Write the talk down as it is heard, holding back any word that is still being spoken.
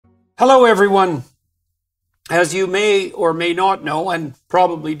Hello, everyone. As you may or may not know, and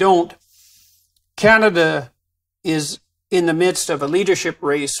probably don't, Canada is in the midst of a leadership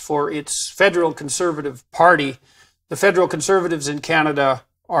race for its federal Conservative Party. The federal Conservatives in Canada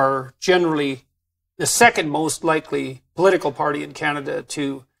are generally the second most likely political party in Canada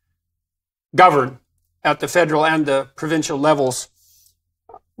to govern at the federal and the provincial levels.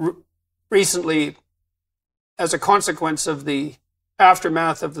 Recently, as a consequence of the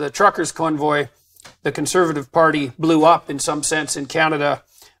aftermath of the truckers' convoy, the Conservative Party blew up in some sense in Canada.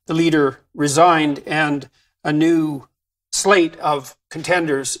 The leader resigned, and a new slate of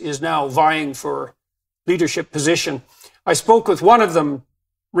contenders is now vying for leadership position. I spoke with one of them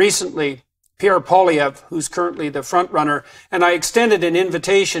recently, Pierre Poilievre, who's currently the front runner, and I extended an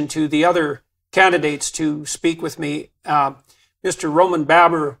invitation to the other candidates to speak with me. Mr. Roman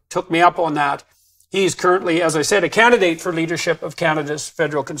Baber took me up on that. He's currently, as I said, a candidate for leadership of Canada's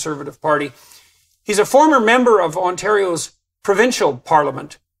federal Conservative Party. He's a former member of Ontario's provincial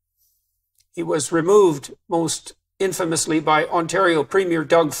parliament. He was removed most infamously by Ontario Premier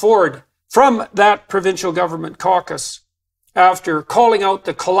Doug Ford from that provincial government caucus after calling out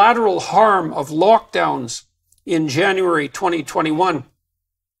the collateral harm of lockdowns in January 2021.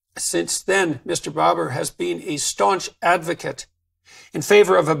 Since then, Mr. Baber has been a staunch advocate in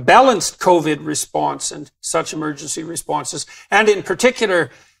favor of a balanced COVID response and such emergency responses, and in particular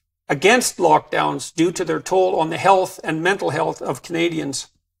against lockdowns due to their toll on the health and mental health of Canadians.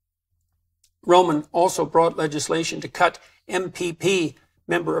 Roman also brought legislation to cut MPP,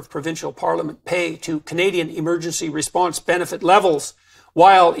 Member of Provincial Parliament, pay to Canadian emergency response benefit levels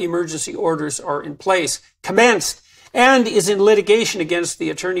while emergency orders are in place, commenced and is in litigation against the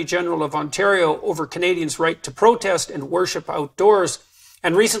Attorney General of Ontario over Canadians' right to protest and worship outdoors,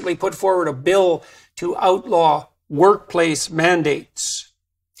 and recently put forward a bill to outlaw workplace mandates.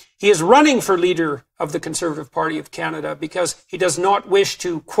 He is running for leader of the Conservative Party of Canada because he does not wish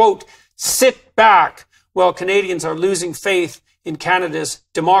to, quote, sit back while Canadians are losing faith in Canada's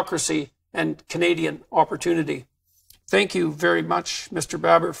democracy and Canadian opportunity. Thank you very much, Mr.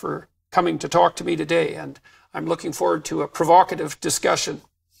 Baber, for coming to talk to me today, and I'm looking forward to a provocative discussion.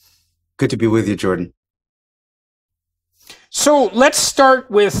 Good to be with you, Jordan. So let's start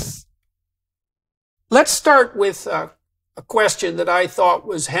with a question that I thought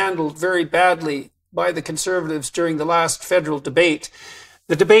was handled very badly by the Conservatives during the last federal debate.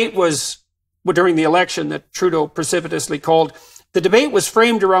 The debate was during the election that Trudeau precipitously called. The debate was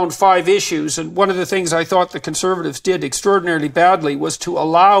framed around 5 issues, and one of the things I thought the Conservatives did extraordinarily badly was to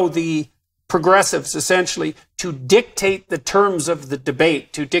allow the progressives essentially to dictate the terms of the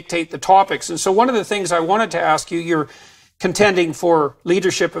debate, to dictate the topics. And so one of the things I wanted to ask you, you're contending for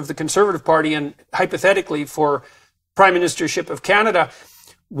leadership of the Conservative Party and hypothetically for Prime Ministership of Canada.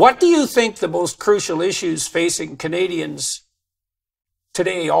 What do you think the most crucial issues facing Canadians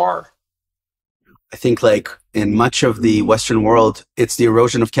today are? I think, like in much of the Western world, it's the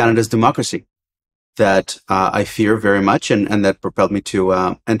erosion of Canada's democracy that I fear very much, and that propelled me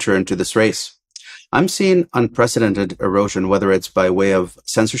to enter into this race. I'm seeing unprecedented erosion, whether it's by way of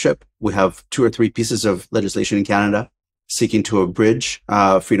censorship. We have 2 or 3 pieces of legislation in Canada seeking to abridge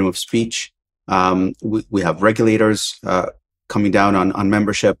freedom of speech. We have regulators coming down on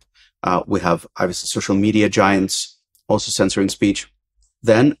membership. We have obviously social media giants also censoring speech.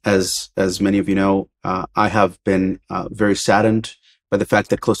 Then, as many of you know, I have been very saddened by the fact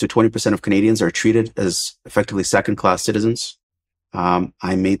that close to 20% of Canadians are treated as effectively second-class citizens.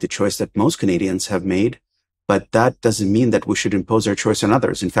 I made the choice that most Canadians have made, but that doesn't mean that we should impose our choice on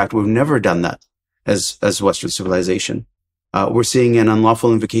others. In fact, we've never done that as Western civilization. We're seeing an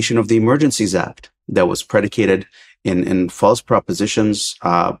unlawful invocation of the Emergencies Act that was predicated in false propositions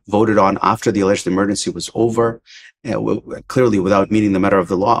voted on after the alleged emergency was over, clearly without meeting the letter of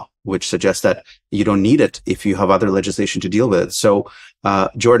the law, which suggests that you don't need it if you have other legislation to deal with it. So,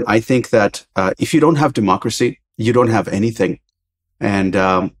 Jordan, I think that if you don't have democracy, you don't have anything. And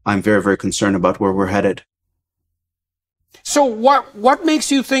I'm very, very concerned about where we're headed. So what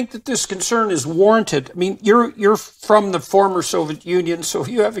makes you think that this concern is warranted? I mean, you're from the former Soviet Union, so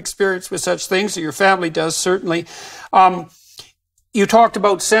you have experience with such things, or your family does, certainly. You talked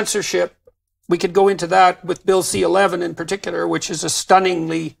about censorship. We could go into that with Bill C-11 in particular, which is a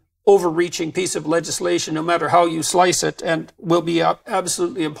stunningly overreaching piece of legislation, no matter how you slice it, and will be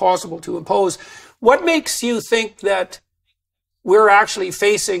absolutely impossible to impose. What makes you think that we're actually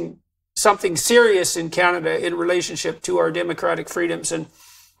facing something serious in Canada in relationship to our democratic freedoms? And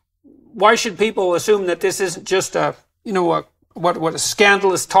why should people assume that this isn't just a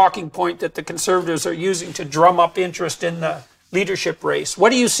scandalous talking point that the Conservatives are using to drum up interest in the leadership race.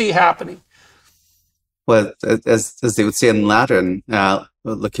 What do you see happening? Well, as they would say in Latin, loc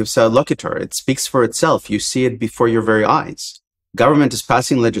ipsa loquitur, it speaks for itself. You see it before your very eyes. Government is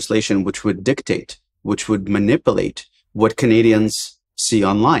passing legislation which would dictate, which would manipulate what Canadians see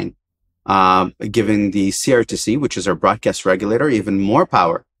online, giving the CRTC, which is our broadcast regulator, even more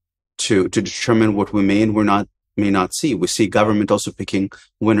power to determine what we may and may not see. We see government also picking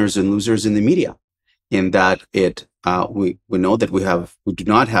winners and losers in the media, in that we know that we do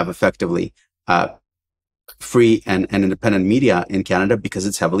not have effectively free and independent media in Canada because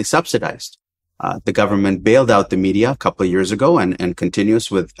it's heavily subsidized. The government bailed out the media a couple of years ago and continues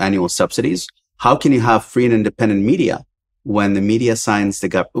with annual subsidies. How can you have free and independent media when the media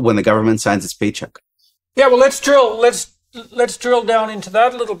when the government signs its paycheck? Yeah, well, let's drill down into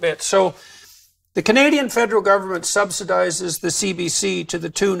that a little bit. So the Canadian federal government subsidizes the CBC to the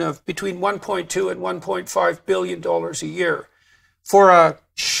tune of between $1.2 and $1.5 billion a year for a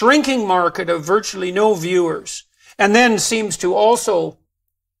shrinking market of virtually no viewers, and then seems to also,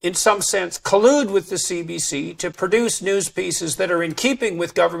 in some sense, collude with the CBC to produce news pieces that are in keeping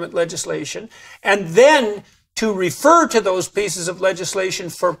with government legislation, and then to refer to those pieces of legislation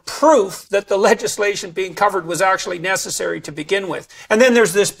for proof that the legislation being covered was actually necessary to begin with. And then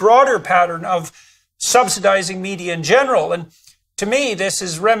there's this broader pattern of subsidizing media in general. And to me, this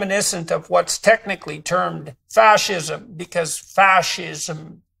is reminiscent of what's technically termed fascism, because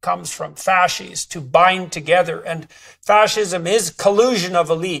fascism comes from fasces, to bind together. And fascism is collusion of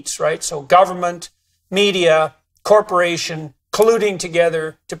elites, right? So government, media, corporation, colluding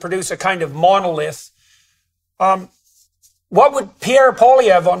together to produce a kind of monolith. What would Pierre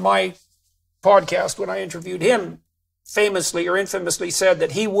Poilievre on my podcast, when I interviewed him, famously or infamously said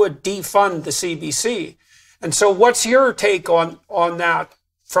that he would defund the CBC. And so what's your take on that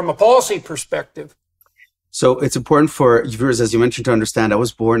from a policy perspective? So it's important for viewers, as you mentioned, to understand I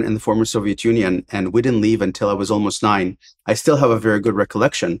was born in the former Soviet Union and we didn't leave until I was almost 9. I still have a very good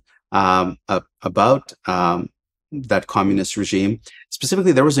recollection about that communist regime.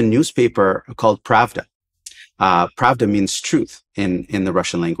 Specifically, there was a newspaper called Pravda. Pravda means truth in the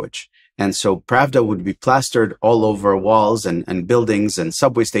Russian language. And so Pravda would be plastered all over walls and buildings and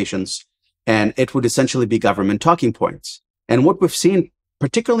subway stations, and it would essentially be government talking points. And what we've seen,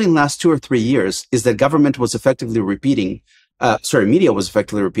 particularly in the last 2 or 3 years, is that government was effectively repeating, media was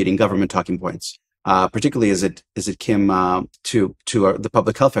effectively repeating government talking points, particularly as it came to the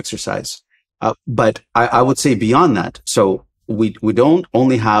public health exercise. But I would say beyond that, so we don't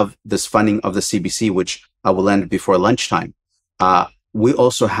only have this funding of the CBC, which I will end before lunchtime. We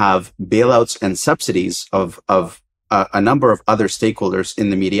also have bailouts and subsidies of a number of other stakeholders in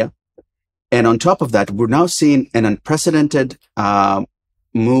the media. And on top of that, we're now seeing an unprecedented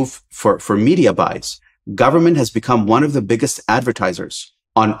move for media buys. Government has become one of the biggest advertisers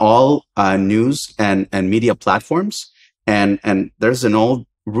on all news and media platforms. And there's an old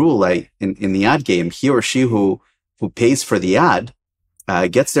rule in the ad game: he or she who pays for the ad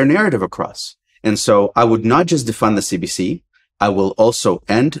gets their narrative across. And so I would not just defund the CBC. I will also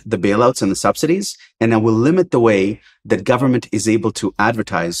end the bailouts and the subsidies, and I will limit the way that government is able to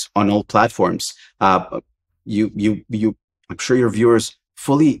advertise on all platforms. I'm sure your viewers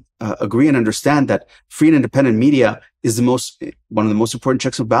fully agree and understand that free and independent media is one of the most important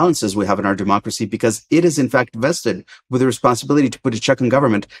checks and balances we have in our democracy, because it is in fact vested with the responsibility to put a check on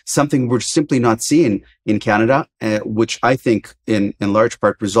government, something we're simply not seeing in Canada, which I think in large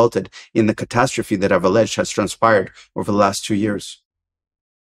part resulted in the catastrophe that I've alleged has transpired over the last 2 years.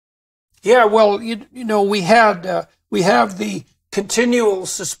 Yeah, well, you know, we have the continual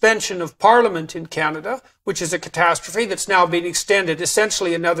suspension of Parliament in Canada, which is a catastrophe that's now being extended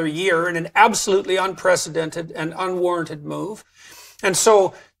essentially another year in an absolutely unprecedented and unwarranted move. And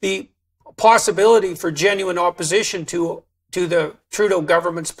so the possibility for genuine opposition to the Trudeau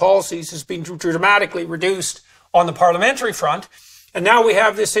government's policies has been dramatically reduced on the parliamentary front. And now we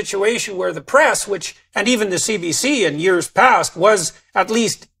have this situation where the press, and even the CBC in years past, was at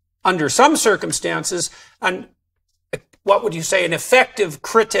least under some circumstances an effective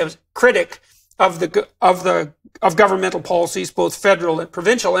critic of governmental policies, both federal and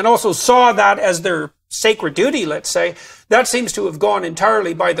provincial, and also saw that as their sacred duty, let's say. That seems to have gone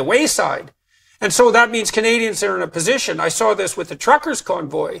entirely by the wayside. And so that means Canadians are in a position. I saw this with the truckers'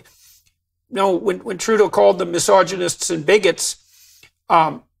 convoy. You know, when Trudeau called them misogynists and bigots,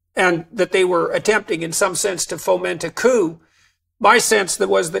 and that they were attempting in some sense to foment a coup, my sense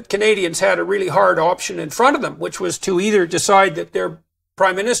was that Canadians had a really hard option in front of them, which was to either decide that their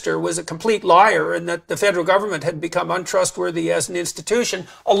prime minister was a complete liar and that the federal government had become untrustworthy as an institution,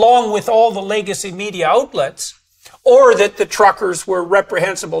 along with all the legacy media outlets, or that the truckers were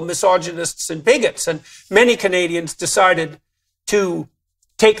reprehensible misogynists and bigots. And many Canadians decided to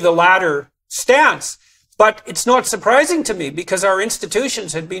take the latter stance. But it's not surprising to me because our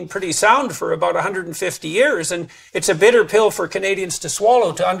institutions had been pretty sound for about 150 years. And it's a bitter pill for Canadians to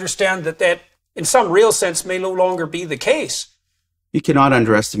swallow to understand that in some real sense may no longer be the case. You cannot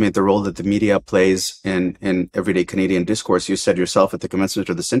underestimate the role that the media plays in everyday Canadian discourse. You said yourself at the commencement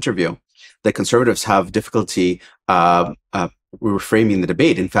of this interview that Conservatives have difficulty reframing the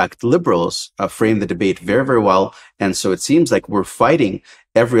debate. In fact, Liberals frame the debate very, very well. And so it seems like we're fighting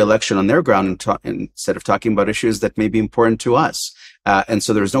every election on their ground instead of talking about issues that may be important to us. And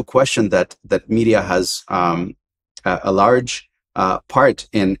so there's no question that media has a large part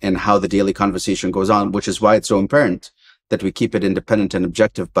in how the daily conversation goes on, which is why it's so important that we keep it independent and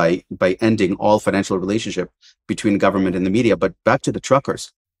objective by ending all financial relationship between government and the media. But back to the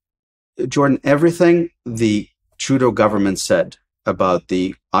truckers. Jordan, everything the Trudeau government said about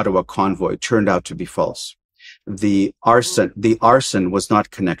the Ottawa convoy turned out to be false. The arson was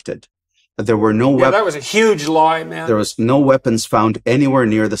not connected. There were no weapons. That was a huge lie, man. There was no weapons found anywhere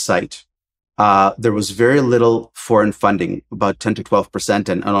near the site. There was very little foreign funding, about 10 to 12%,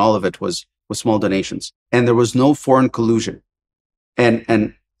 and all of it was small donations. And there was no foreign collusion.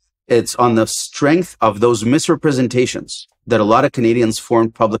 And it's on the strength of those misrepresentations that a lot of Canadians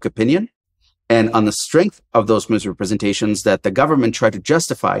formed public opinion, and on the strength of those misrepresentations that the government tried to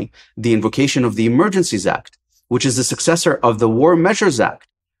justify the invocation of the Emergencies Act, which is the successor of the War Measures Act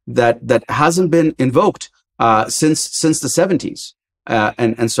that hasn't been invoked since the 70s.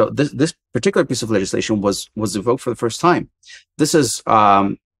 And so this particular piece of legislation was invoked for the first time. This is,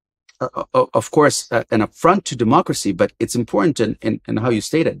 of course, an affront to democracy, but it's important in how you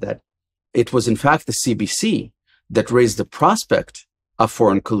stated that it was in fact the CBC that raised the prospect of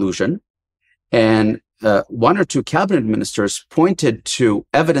foreign collusion. And one or two cabinet ministers pointed to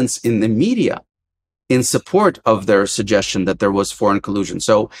evidence in the media in support of their suggestion that there was foreign collusion.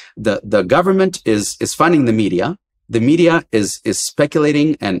 So the government is funding the media. The media is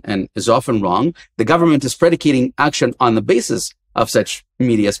speculating and is often wrong. The government is predicating action on the basis of such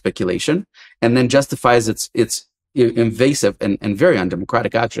media speculation and then justifies its invasive and very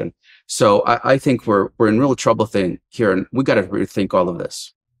undemocratic action. So I think we're in real trouble here, and we got to rethink all of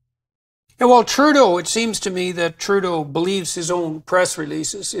this. And well, Trudeau, it seems to me that Trudeau believes his own press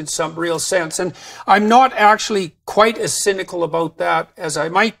releases in some real sense. And I'm not actually quite as cynical about that as I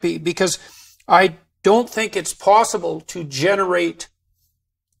might be, because I don't think it's possible to generate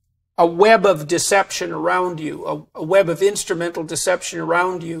a web of deception around you, a web of instrumental deception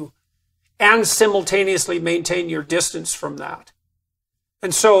around you, and simultaneously maintain your distance from that.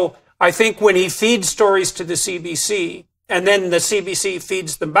 And so I think when he feeds stories to the CBC, and then the CBC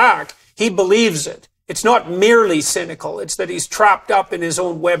feeds them back, he believes it. It's not merely cynical. It's that he's trapped up in his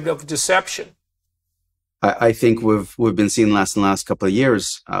own web of deception. I think we've been seeing in the last couple of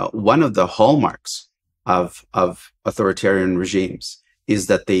years, one of the hallmarks of authoritarian regimes is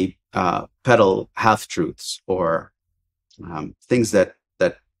that they peddle half-truths or things that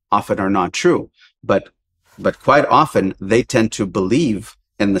often are not true. But quite often they tend to believe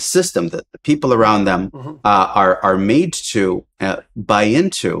in the system that the people around them are made to buy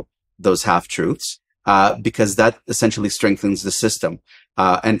into those half-truths because that essentially strengthens the system.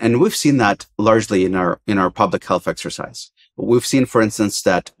 And we've seen that largely in our public health exercise. We've seen, for instance,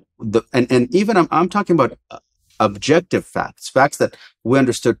 that and even I'm talking about objective facts that we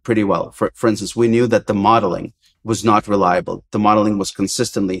understood pretty well. For instance, we knew that the modeling was not reliable. The modeling was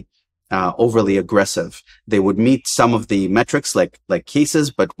consistently overly aggressive. They would meet some of the metrics like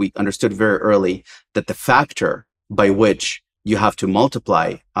cases, but we understood very early that the factor by which you have to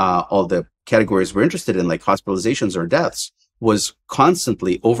multiply all the categories we're interested in, like hospitalizations or deaths, was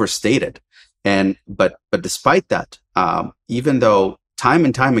constantly overstated. But despite that, even though time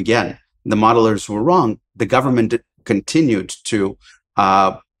and time again the modelers were wrong, the government continued to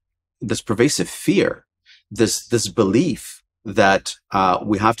this pervasive fear, this belief that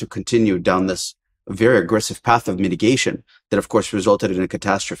we have to continue down this very aggressive path of mitigation that, of course, resulted in a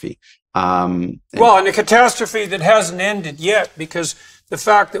catastrophe. And a catastrophe that hasn't ended yet, because the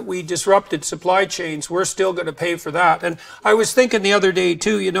fact that we disrupted supply chains, we're still going to pay for that. And I was thinking the other day,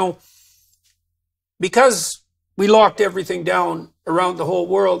 too, because we locked everything down around the whole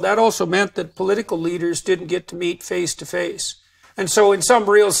world, that also meant that political leaders didn't get to meet face to face. And so in some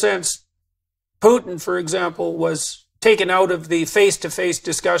real sense, Putin, for example, was taken out of the face-to-face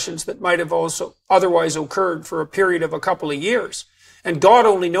discussions that might have also otherwise occurred for a period of a couple of years. And God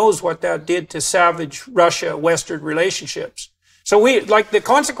only knows what that did to savage Russia-Western relationships. So like the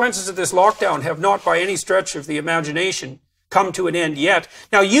consequences of this lockdown have not by any stretch of the imagination come to an end yet.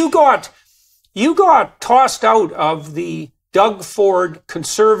 Now you got tossed out of the Doug Ford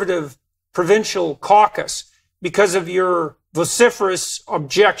Conservative Provincial Caucus because of your vociferous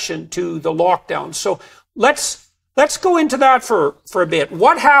objection to the lockdown. So let's go into that for a bit.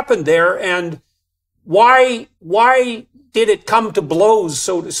 What happened there, and why did it come to blows,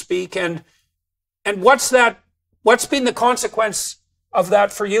 so to speak, and what's been the consequence of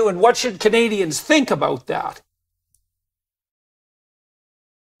that for you, and what should Canadians think about that?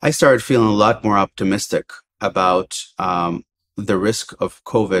 I started feeling a lot more optimistic about the risk of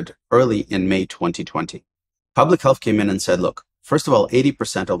COVID early in May 2020. Public health came in and said, look, first of all,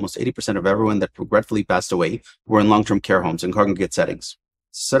 almost 80% of everyone that regretfully passed away were in long-term care homes in congregate settings.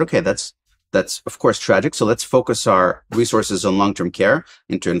 Said, okay, that's of course tragic. So let's focus our resources on long-term care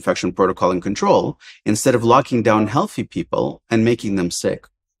into infection protocol and control instead of locking down healthy people and making them sick.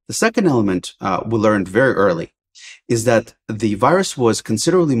 The second element we learned very early is that the virus was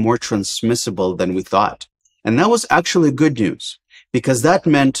considerably more transmissible than we thought. And that was actually good news, because that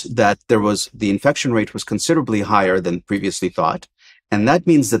meant that the infection rate was considerably higher than previously thought. And that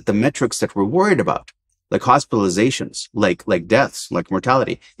means that the metrics that we're worried about, like hospitalizations, like deaths, like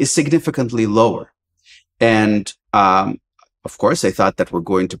mortality, is significantly lower. And of course, I thought that we're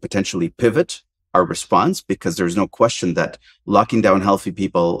going to potentially pivot our response, because there's no question that locking down healthy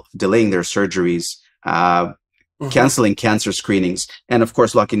people, delaying their surgeries, canceling cancer screenings, and of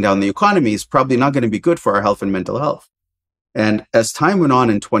course, locking down the economy is probably not going to be good for our health and mental health. And as time went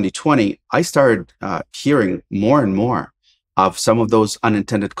on in 2020, I started hearing more and more of some of those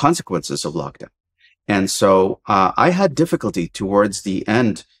unintended consequences of lockdown. And so I had difficulty towards the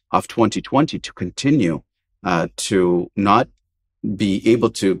end of 2020 to continue to not be able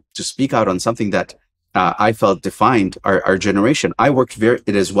to speak out on something that I felt defined our generation.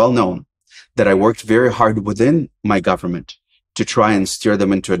 It is well known that I worked very hard within my government to try and steer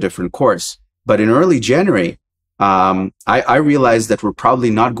them into a different course. But in early January, I realized that we're probably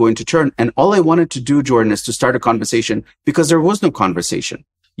not going to turn. And all I wanted to do, Jordan, is to start a conversation, because there was no conversation.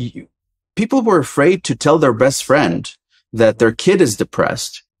 People were afraid to tell their best friend that their kid is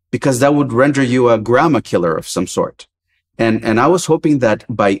depressed, because that would render you a grandma killer of some sort. And I was hoping that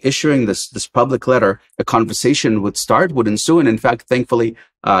by issuing this public letter, a conversation would ensue. And in fact, thankfully,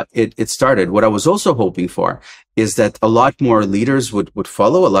 it started. What I was also hoping for is that a lot more leaders would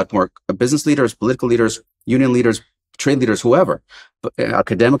follow, a lot more business leaders, political leaders, union leaders, trade leaders, whoever,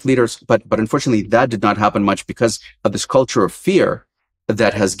 academic leaders. But unfortunately, that did not happen much because of this culture of fear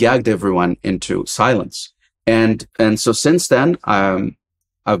that has gagged everyone into silence. And so since then,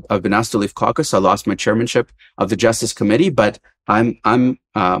 I've been asked to leave caucus. I lost my chairmanship of the Justice Committee, but I'm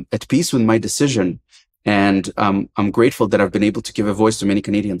at peace with my decision, and I'm grateful that I've been able to give a voice to many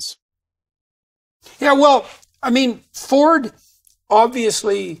Canadians. Yeah, well, I mean, Ford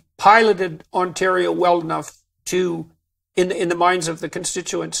obviously piloted Ontario well enough to, in the minds of the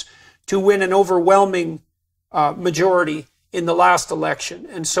constituents, to win an overwhelming majority in the last election,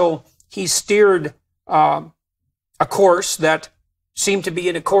 and so he steered a course that seemed to be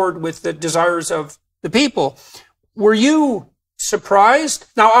in accord with the desires of the people. Were you surprised?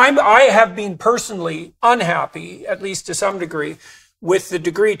 Now, I have been personally unhappy, at least to some degree, with the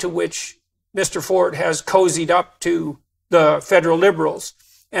degree to which Mr. Ford has cozied up to the federal Liberals,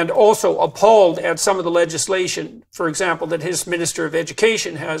 and also appalled at some of the legislation, for example, that his Minister of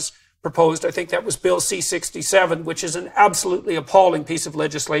Education has proposed. I think that was Bill C-67, which is an absolutely appalling piece of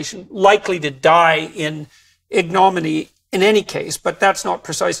legislation, likely to die in ignominy in any case, but that's not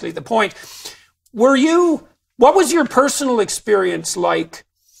precisely the point. What was your personal experience like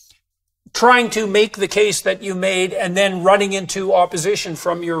trying to make the case that you made and then running into opposition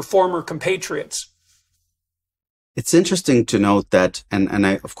from your former compatriots? It's interesting to note that, and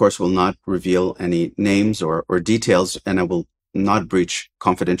I, of course, will not reveal any names or details, and I will not breach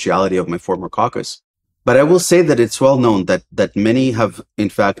confidentiality of my former caucus. But I will say that it's well known that many have, in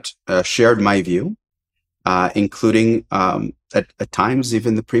fact, shared my view, including at times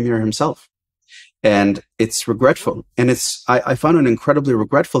even the premier himself. And it's regretful. And I found it incredibly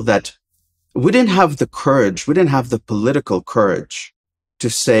regretful that we didn't have the courage, we didn't have the political courage to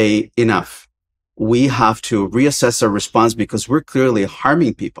say enough. We have to reassess our response, because we're clearly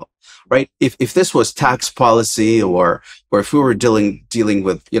harming people, right? If this was tax policy, or if we were dealing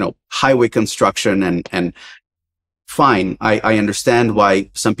with, highway construction and fine, I understand why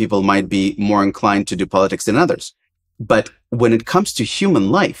some people might be more inclined to do politics than others. But when it comes to human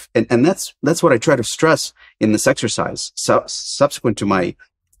life, and that's what I try to stress in this exercise, subsequent to my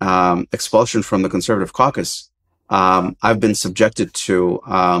expulsion from the Conservative caucus, I've been subjected to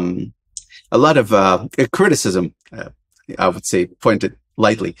a lot of criticism, I would say, pointed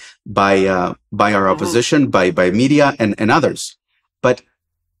lightly, by our opposition, by media and others. But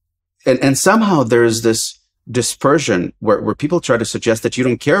and somehow there's this dispersion where people try to suggest that you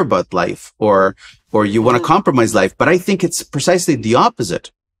don't care about life or you want to compromise life. But I think it's precisely the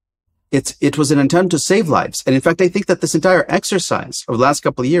opposite. It was an attempt to save lives. And in fact, I think that this entire exercise of the last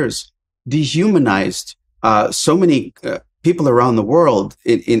couple of years dehumanized so many people around the world.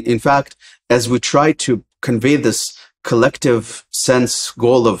 In fact, as we try to convey this collective sense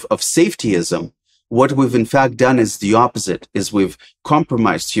goal of safetyism, what we've in fact done is the opposite, is we've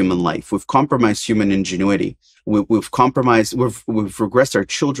compromised human life. We've compromised human ingenuity. We've regressed our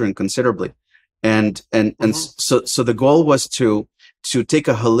children considerably. And so the goal was to take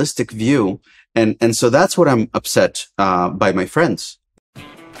a holistic view. And so that's what I'm upset by my friends.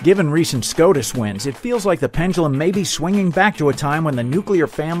 Given recent SCOTUS wins, it feels like the pendulum may be swinging back to a time when the nuclear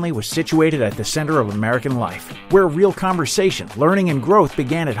family was situated at the center of American life, where real conversation, learning, and growth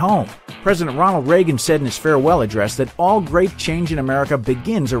began at home. President Ronald Reagan said in his farewell address that all great change in America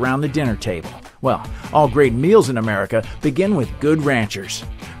begins around the dinner table. Well, all great meals in America begin with Good Ranchers.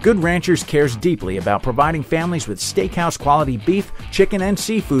 Good Ranchers cares deeply about providing families with steakhouse quality beef, chicken, and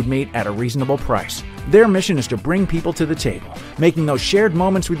seafood meat at a reasonable price. Their mission is to bring people to the table, making those shared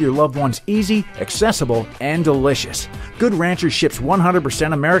moments with your loved ones easy, accessible, and delicious. Good Ranchers ships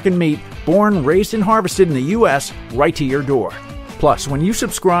 100% American meat, born, raised, and harvested in the U.S., right to your door. Plus, when you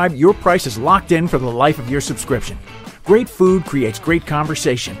subscribe, your price is locked in for the life of your subscription. Great food creates great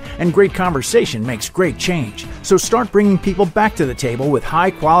conversation, and great conversation makes great change. So start bringing people back to the table with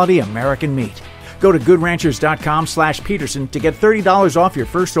high-quality American meat. Go to goodranchers.com/Peterson to get $30 off your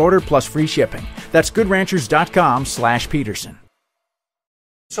first order plus free shipping. That's goodranchers.com/Peterson.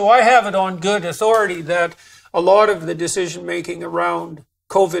 So I have it on good authority that a lot of the decision-making around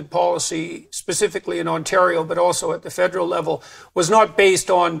COVID policy, specifically in Ontario, but also at the federal level, was not based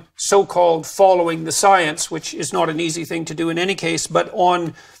on so-called following the science, which is not an easy thing to do in any case, but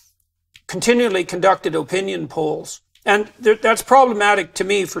on continually conducted opinion polls. And that's problematic to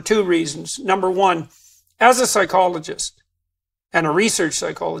me for two reasons. Number one, as a psychologist and a research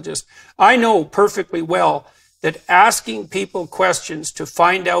psychologist, I know perfectly well that asking people questions to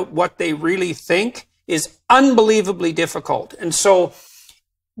find out what they really think is unbelievably difficult. And so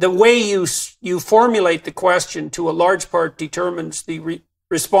the way you formulate the question to a large part determines the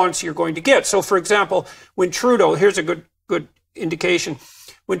response you're going to get. So for example, when Trudeau, here's a good indication,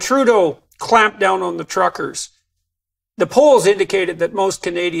 when Trudeau clamped down on the truckers, the polls indicated that most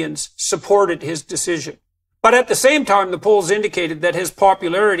Canadians supported his decision. But at the same time, the polls indicated that his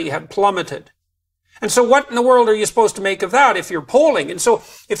popularity had plummeted. And so what in the world are you supposed to make of that if you're polling? And so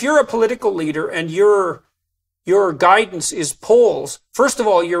if you're a political leader and your guidance is polls, first of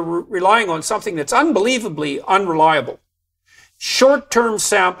all, you're relying on something that's unbelievably unreliable. Short-term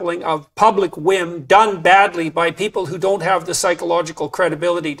sampling of public whim done badly by people who don't have the psychological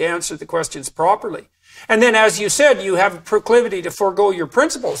credibility to answer the questions properly. And then, as you said, you have a proclivity to forego your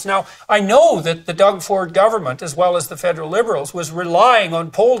principles. Now, I know that the Doug Ford government, as well as the federal Liberals, was relying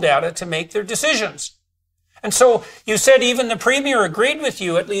on poll data to make their decisions. And so you said even the Premier agreed with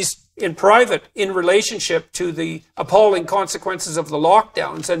you, at least in private, in relationship to the appalling consequences of the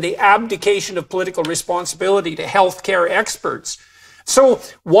lockdowns and the abdication of political responsibility to healthcare experts. So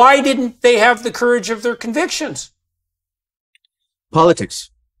why didn't they have the courage of their convictions?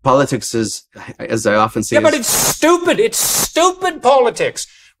 Politics. Politics is, as I often say... Yeah, but it's stupid. It's stupid politics,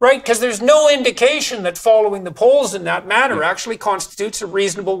 right? Because there's no indication that following the polls in that manner actually constitutes a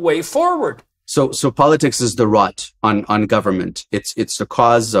reasonable way forward. So politics is the rot on government. It's the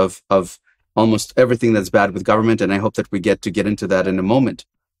cause of almost everything that's bad with government, and I hope that we get into that in a moment.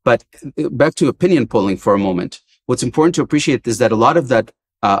 But back to opinion polling for a moment. What's important to appreciate is that a lot of that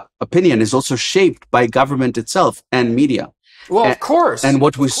opinion is also shaped by government itself and media. Well, of course. And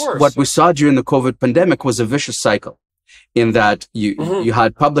what we saw during the COVID pandemic was a vicious cycle, in that you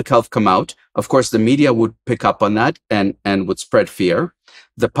had public health come out. Of course, the media would pick up on that and would spread fear.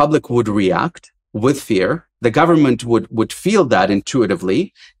 The public would react with fear. The government would feel that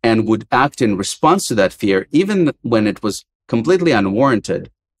intuitively and would act in response to that fear, even when it was completely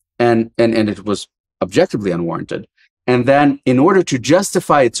unwarranted and it was objectively unwarranted. And then in order to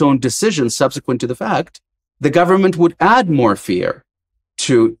justify its own decisions subsequent to the fact, the government would add more fear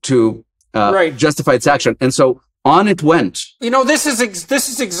to justify its action. And so on it went. You know, this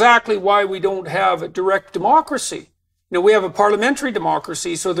is exactly why we don't have a direct democracy. You know, we have a parliamentary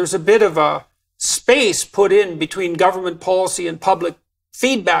democracy, so there's a bit of a space put in between government policy and public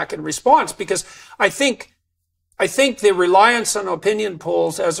feedback and response, because I think I think the reliance on opinion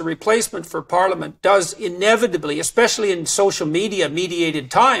polls as a replacement for Parliament does inevitably, especially in social media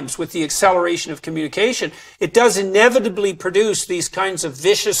mediated times with the acceleration of communication, it does inevitably produce these kinds of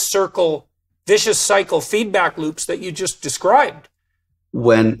vicious cycle feedback loops that you just described.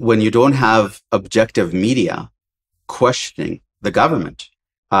 When you don't have objective media questioning the government,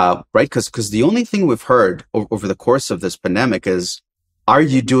 right? Because the only thing we've heard over the course of this pandemic is, are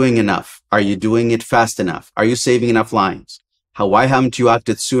you doing enough? Are you doing it fast enough? Are you saving enough lives? Why haven't you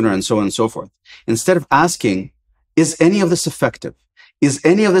acted sooner, and so on and so forth? Instead of asking, is any of this effective? Is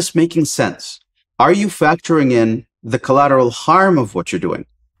any of this making sense? Are you factoring in the collateral harm of what you're doing?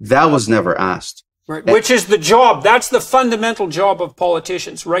 That was never asked. Right. Which is the job. That's the fundamental job of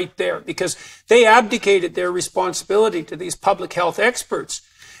politicians right there, because they abdicated their responsibility to these public health experts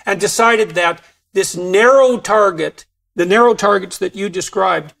and decided that this narrow target, the narrow targets that you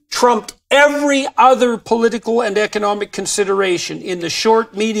described, trumped every other political and economic consideration in the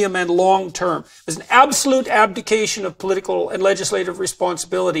short, medium, and long term. There's an absolute abdication of political and legislative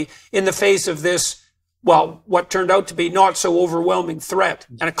responsibility in the face of this, well, what turned out to be not so overwhelming threat,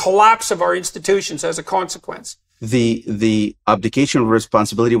 and a collapse of our institutions as a consequence. The abdication of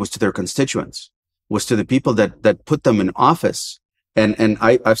responsibility was to their constituents, was to the people that put them in office. And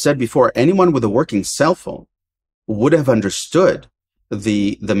I've said before, anyone with a working cell phone would have understood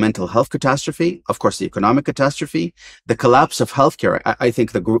the mental health catastrophe, of course, the economic catastrophe, the collapse of healthcare. I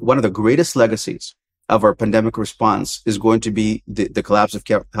think one of the greatest legacies of our pandemic response is going to be the collapse of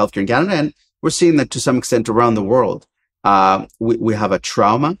healthcare in Canada. And we're seeing that to some extent around the world. We have a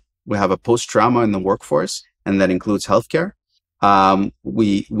trauma. We have a post-trauma in the workforce, and that includes healthcare.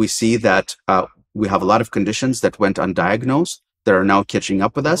 We see that we have a lot of conditions that went undiagnosed that are now catching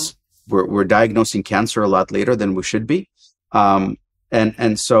up with us. We're diagnosing cancer a lot later than we should be. So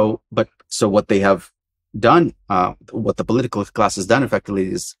what they have done, what the political class has done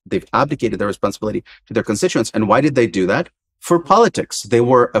effectively is they've abdicated their responsibility to their constituents. And why did they do that? For politics. They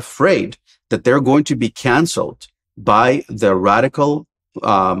were afraid that they're going to be canceled by the radical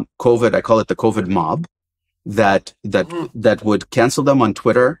COVID, I call it the COVID mob, that would cancel them on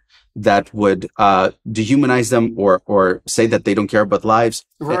Twitter, that would dehumanize them or say that they don't care about lives.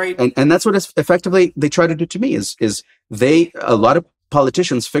 Right. And that's what effectively they try to do to me is a lot of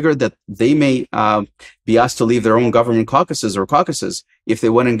politicians figured that they may be asked to leave their own government caucuses if they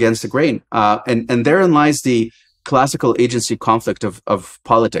went against the grain. And therein lies the classical agency conflict of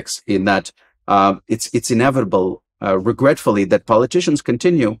politics, in that it's inevitable, regretfully, that politicians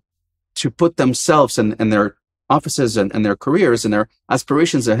continue to put themselves and their offices and their careers and their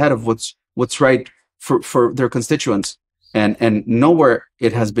aspirations ahead of what's right for their constituents. And nowhere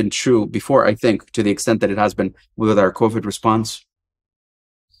it has been true before, I think, to the extent that it has been with our COVID response.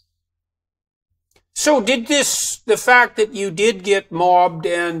 So did the fact that you did get mobbed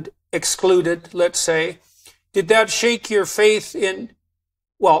and excluded, let's say, did that shake your faith in,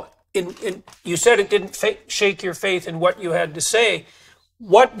 well, you said it didn't shake your faith in what you had to say.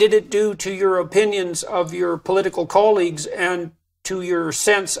 What did it do to your opinions of your political colleagues and to your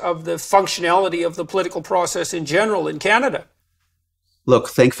sense of the functionality of the political process in general in Canada? Look,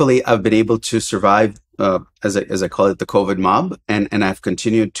 thankfully, I've been able to survive, as I call it, the COVID mob, and I've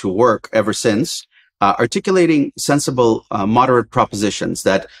continued to work ever since, articulating sensible, moderate propositions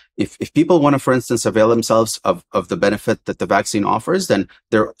that if people want to, for instance, avail themselves of the benefit that the vaccine offers, then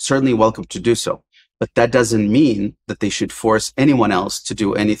they're certainly welcome to do so. But that doesn't mean that they should force anyone else to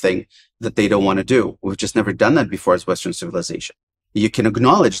do anything that they don't want to do. We've just never done that before as Western civilization. You can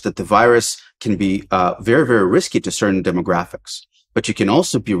acknowledge that the virus can be very, very risky to certain demographics. But you can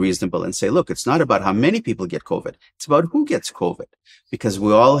also be reasonable and say, look, it's not about how many people get COVID. It's about who gets COVID, because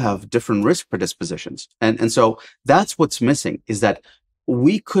we all have different risk predispositions. And so that's what's missing, is that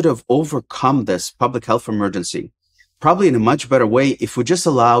we could have overcome this public health emergency probably in a much better way if we just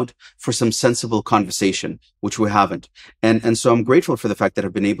allowed for some sensible conversation, which we haven't. And so I'm grateful for the fact that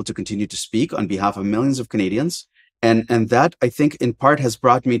I've been able to continue to speak on behalf of millions of Canadians. And that, I think, in part has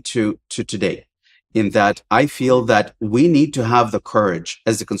brought me to today, in that I feel that we need to have the courage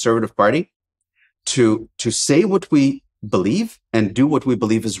as the Conservative Party to say what we believe and do what we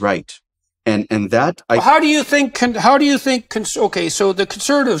believe is right. And that how do you think, okay, so the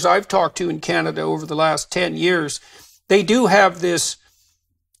Conservatives I've talked to in Canada over the last 10 years, they do have this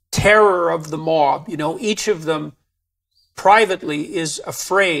terror of the mob. You know, each of them privately is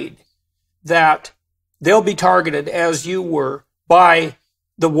afraid that they'll be targeted, as you were, by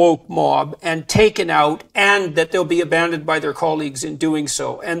the woke mob and taken out, and that they'll be abandoned by their colleagues in doing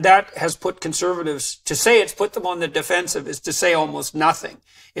so. And that has put conservatives, to say it's put them on the defensive is to say almost nothing.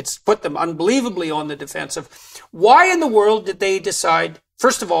 It's put them unbelievably on the defensive. Why in the world did they decide,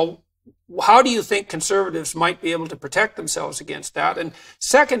 first of all, how do you think conservatives might be able to protect themselves against that? And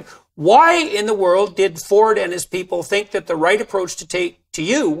second, why in the world did Ford and his people think that the right approach to take to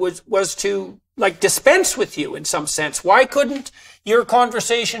you was to like dispense with you in some sense? Why couldn't your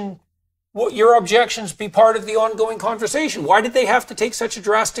conversation, your objections be part of the ongoing conversation? Why did they have to take such a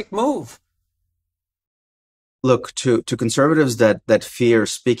drastic move? Look, to conservatives that fear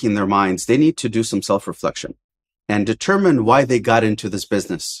speaking their minds, they need to do some self-reflection and determine why they got into this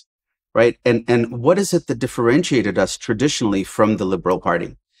business, right? And what is it that differentiated us traditionally from the Liberal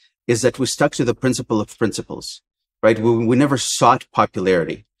Party is that we stuck to the principle of principles, right? We never sought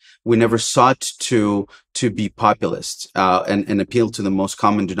popularity. We never sought to be populist and appeal to the most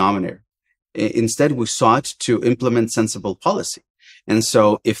common denominator. Instead, we sought to implement sensible policy. And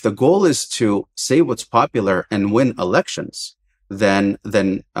so if the goal is to say what's popular and win elections, then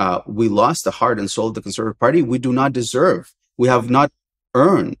we lost the heart and soul of the Conservative Party. We do not deserve, we have not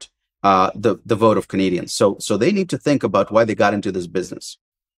earned the vote of Canadians. So they need to think about why they got into this business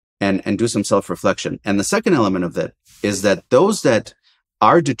and do some self-reflection. And the second element of that is that those that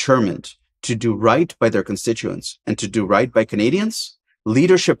are determined to do right by their constituents and to do right by Canadians,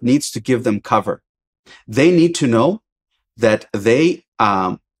 leadership needs to give them cover. They need to know that they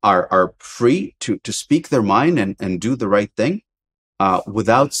are free to speak their mind and do the right thing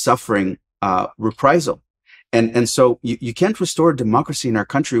without suffering reprisal. And so you can't restore democracy in our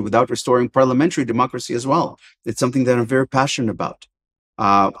country without restoring parliamentary democracy as well. It's something that I'm very passionate about.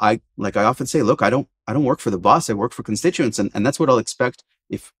 I often say, look, I don't work for the boss. I work for constituents, and that's what I'll expect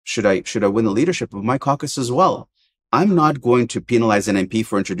if should I win the leadership of my caucus as well. I'm not going to penalize an MP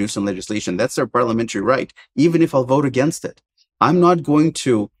for introducing legislation. That's their parliamentary right, even if I'll vote against it. I'm not going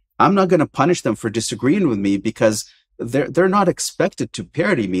to punish them for disagreeing with me because they're not expected to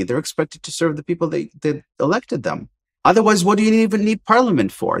parody me. They're expected to serve the people that elected them. Otherwise, what do you even need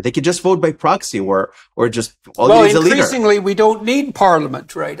Parliament for? They could just vote by proxy or just all you need is a leader. Increasingly, we don't need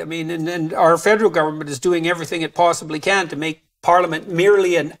Parliament, right? I mean, and our federal government is doing everything it possibly can to make Parliament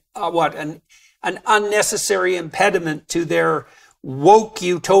merely an unnecessary impediment to their woke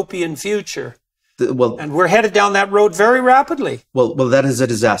utopian future. And we're headed down that road very rapidly. Well, that is a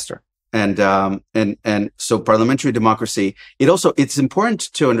disaster. And so parliamentary democracy, it's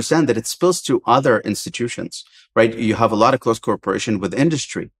important to understand that it spills to other institutions, right? You have a lot of close cooperation with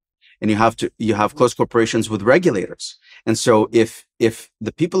industry, and you have close corporations with regulators. And so if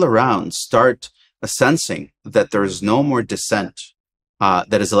the people around start sensing that there is no more dissent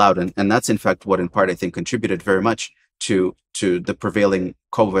that is allowed, and that's in fact what in part I think contributed very much to the prevailing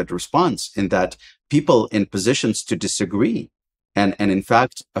COVID response, in that people in positions to disagree and in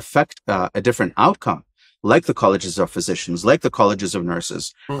fact affect a different outcome, like the colleges of physicians, like the colleges of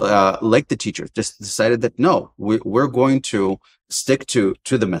nurses, like the teachers, just decided that no, we're going to stick to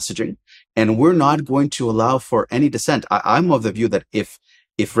the messaging, and we're not going to allow for any dissent. I'm of the view that if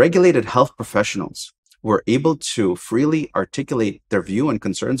regulated health professionals were able to freely articulate their view and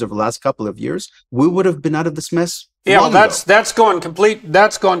concerns over the last couple of years, we would have been out of this mess. Yeah, well, that's gone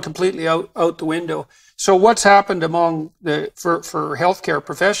completely out the window. So what's happened for healthcare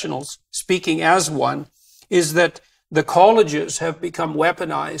professionals, speaking as one, is that the colleges have become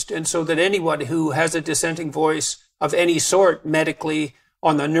weaponized, and so that anyone who has a dissenting voice of any sort, medically,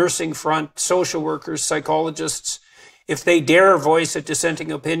 on the nursing front, social workers, psychologists, if they dare voice a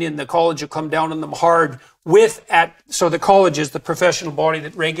dissenting opinion, the college will come down on them hard. So the college is the professional body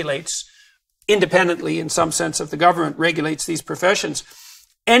that regulates, independently in some sense of the government, regulates these professions.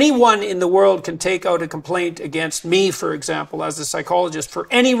 Anyone in the world can take out a complaint against me, for example, as a psychologist, for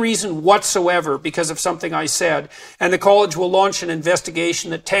any reason whatsoever because of something I said, and the college will launch an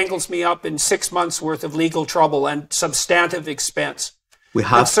investigation that tangles me up in 6 months' worth of legal trouble and substantive expense.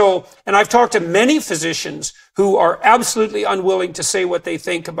 And I've talked to many physicians who are absolutely unwilling to say what they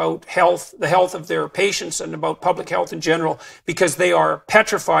think about health, the health of their patients, and about public health in general, because they are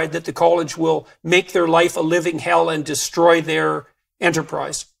petrified that the college will make their life a living hell and destroy their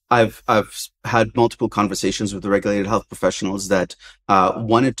enterprise. I've had multiple conversations with the regulated health professionals that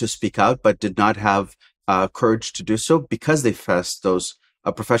wanted to speak out but did not have courage to do so because they faced those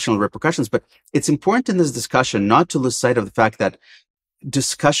professional repercussions. But it's important in this discussion not to lose sight of the fact that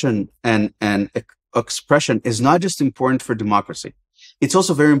discussion and expression is not just important for democracy. It's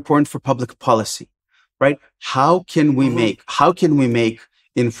also very important for public policy, right? How can we make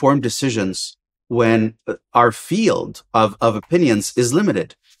informed decisions when our field of opinions is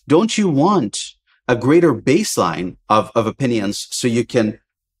limited? Don't you want a greater baseline of opinions so you can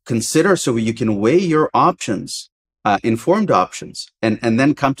consider, so you can weigh your options, informed options, and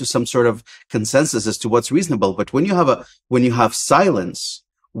then come to some sort of consensus as to what's reasonable? But when you have silence,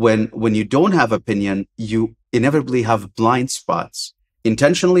 when you don't have opinion, you inevitably have blind spots,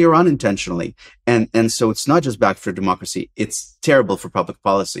 intentionally or unintentionally. And so it's not just bad for democracy, it's terrible for public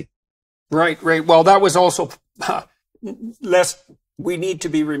policy. Right. Well, that was also, lest we need to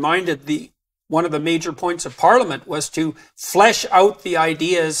be reminded, one of the major points of Parliament was to flesh out the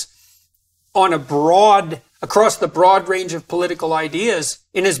ideas on across the broad range of political ideas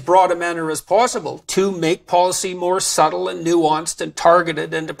in as broad a manner as possible to make policy more subtle and nuanced and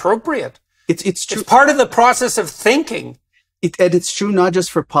targeted and appropriate. It's true. It's part of the process of thinking. And it's true not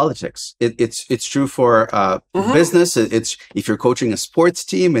just for politics. It's true for business. It's if you're coaching a sports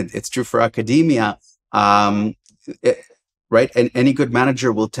team. It's true for academia, right? And any good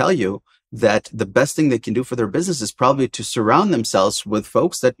manager will tell you that the best thing they can do for their business is probably to surround themselves with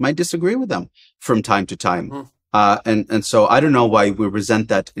folks that might disagree with them from time to time. And so I don't know why we resent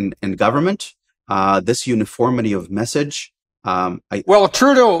that in government. This uniformity of message. Well,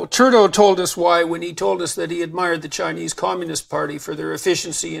 Trudeau told us why when he told us that he admired the Chinese Communist Party for their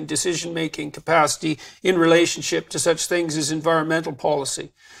efficiency and decision-making capacity in relationship to such things as environmental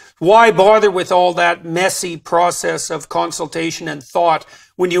policy. Why bother with all that messy process of consultation and thought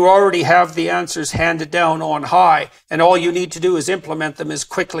when you already have the answers handed down on high and all you need to do is implement them as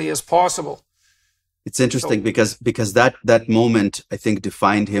quickly as possible? It's interesting because that moment, I think,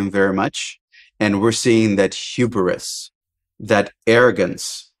 defined him very much. And we're seeing that hubris, that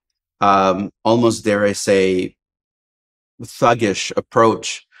arrogance, almost dare I say, thuggish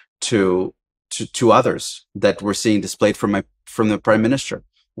approach to others that we're seeing displayed from the Prime Minister,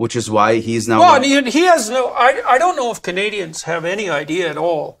 which is why he's now. Well, he has no. I don't know if Canadians have any idea at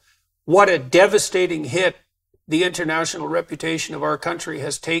all what a devastating hit the international reputation of our country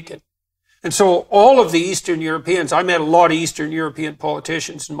has taken. And so all of the Eastern Europeans, I met a lot of Eastern European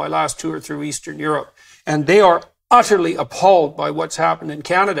politicians in my last tour through Eastern Europe, and they are utterly appalled by what's happened in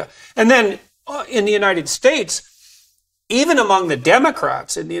Canada. And then in the United States, even among the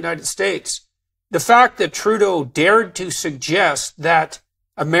Democrats in the United States, the fact that Trudeau dared to suggest that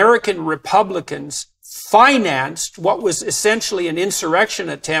American Republicans financed what was essentially an insurrection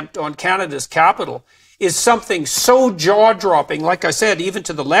attempt on Canada's capital is something so jaw-dropping, like I said, even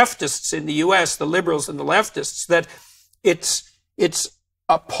to the leftists in the US, the liberals and the leftists, that its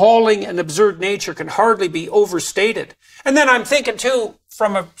appalling and absurd nature can hardly be overstated. And then I'm thinking too,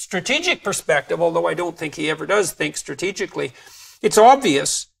 from a strategic perspective, although I don't think he ever does think strategically, it's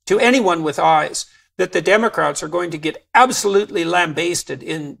obvious to anyone with eyes that the Democrats are going to get absolutely lambasted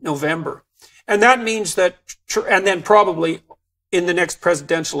in November. And that means that, and then probably in the next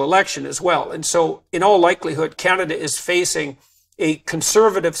presidential election as well. And so in all likelihood, Canada is facing a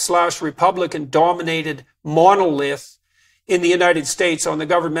conservative/Republican dominated monolith in the United States on the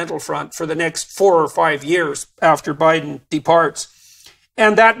governmental front for the next 4 or 5 years after Biden departs.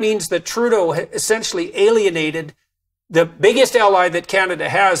 And that means that Trudeau essentially alienated the biggest ally that Canada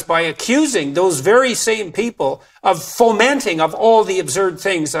has by accusing those very same people of fomenting of all the absurd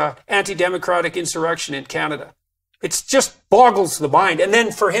things, anti-democratic insurrection in Canada. It just boggles the mind. And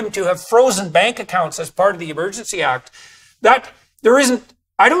then for him to have frozen bank accounts as part of the Emergency Act, that there isn't,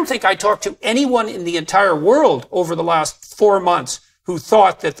 I don't think I talked to anyone in the entire world over the last 4 months who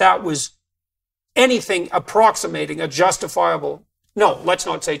thought that that was anything approximating a justifiable, no, let's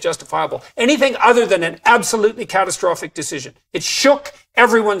not say justifiable, anything other than an absolutely catastrophic decision. It shook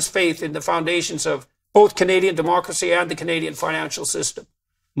everyone's faith in the foundations of both Canadian democracy and the Canadian financial system.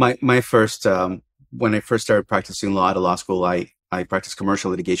 My first, when I first started practicing law at a law school, I practiced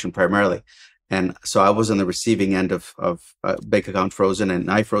commercial litigation primarily. And so I was on the receiving end of bank account frozen, and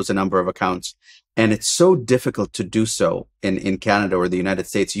I froze a number of accounts. And it's so difficult to do so in Canada or the United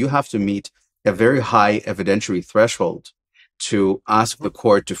States. You have to meet a very high evidentiary threshold to ask the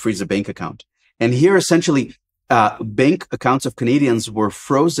court to freeze a bank account. And here, essentially, bank accounts of Canadians were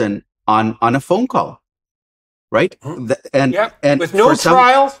frozen on a phone call, right? And with no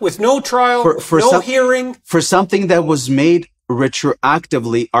trial, hearing. For something that was made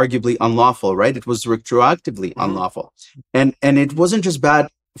retroactively, arguably unlawful, right? It was retroactively unlawful. And it wasn't just bad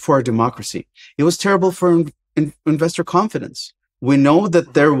for our democracy. It was terrible for investor confidence. We know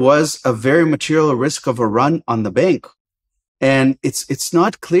that there was a very material risk of a run on the bank. And it's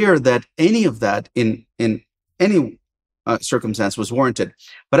not clear that any of that in any circumstance was warranted.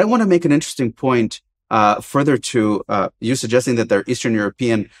 But I want to make an interesting point further to you suggesting that there are Eastern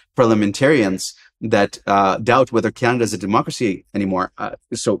European parliamentarians that doubt whether Canada is a democracy anymore.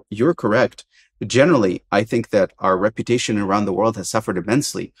 So you're correct. Generally, I think that our reputation around the world has suffered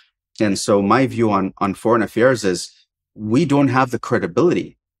immensely. And so my view on foreign affairs is we don't have the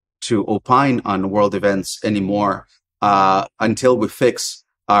credibility to opine on world events anymore until we fix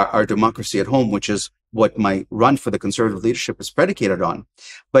our democracy at home, which is what my run for the Conservative leadership is predicated on.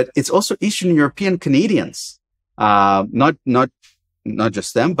 But it's also Eastern European Canadians, not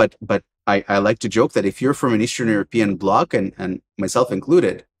just them, but I like to joke that if you're from an Eastern European bloc, and myself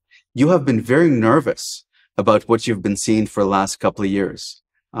included, you have been very nervous about what you've been seeing for the last couple of years.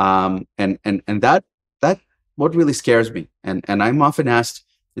 And that what really scares me. And I'm often asked,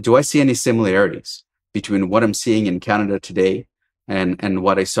 do I see any similarities between what I'm seeing in Canada today and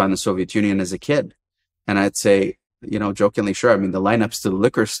what I saw in the Soviet Union as a kid? And I'd say, jokingly, sure. I mean, the lineups to the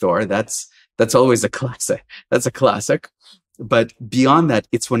liquor store, that's always a classic. That's a classic. But beyond that,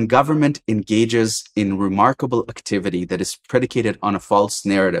 it's when government engages in remarkable activity that is predicated on a false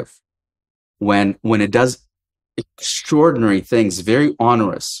narrative. When it does extraordinary things, very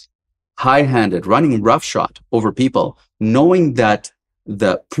onerous, high-handed, running roughshod over people, knowing that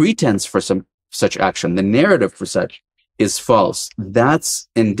the pretense for some such action, the narrative for such, is false. That's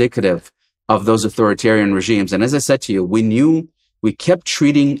indicative of those authoritarian regimes. And as I said to you, we kept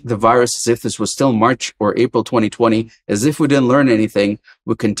treating the virus as if this was still March or April 2020, as if we didn't learn anything.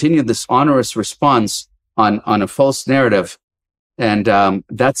 We continued this onerous response on a false narrative. And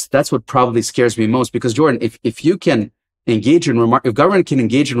that's what probably scares me most, because Jordan, if you can engage in if government can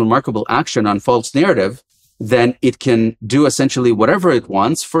engage in remarkable action on false narrative, then it can do essentially whatever it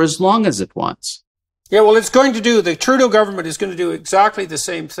wants for as long as it wants. Yeah, well, the Trudeau government is going to do exactly the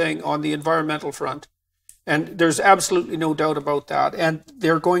same thing on the environmental front. And there's absolutely no doubt about that. And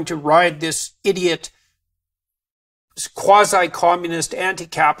they're going to ride this idiot quasi-communist,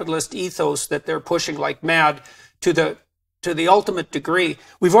 anti-capitalist ethos that they're pushing like mad to the ultimate degree.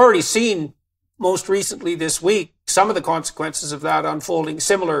 We've already seen most recently this week some of the consequences of that unfolding,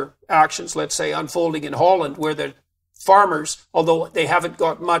 similar actions, let's say, unfolding in Holland, where the farmers, although they haven't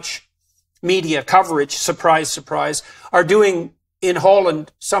got much media coverage, surprise, surprise, are doing in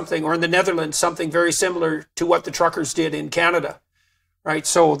Holland something, or in the Netherlands something very similar to what the truckers did in Canada, right?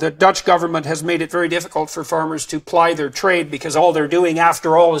 So the Dutch government has made it very difficult for farmers to ply their trade, because all they're doing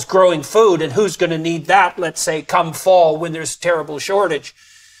after all is growing food, and who's going to need that, let's say, come fall when there's a terrible shortage.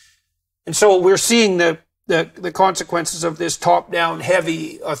 And so we're seeing the consequences of this top-down,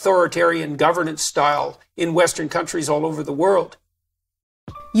 heavy, authoritarian governance style in Western countries all over the world.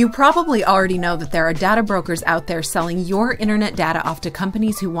 You probably already know that there are data brokers out there selling your internet data off to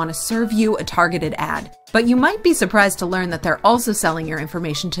companies who want to serve you a targeted ad. But you might be surprised to learn that they're also selling your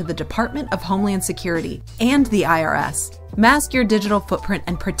information to the Department of Homeland Security and the IRS. Mask your digital footprint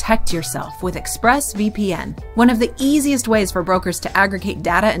and protect yourself with ExpressVPN. One of the easiest ways for brokers to aggregate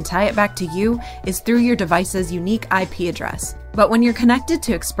data and tie it back to you is through your device's unique IP address. But when you're connected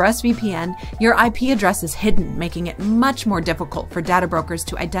to ExpressVPN, your IP address is hidden, making it much more difficult for data brokers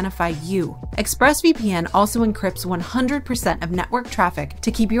to identify you. ExpressVPN also encrypts 100% of network traffic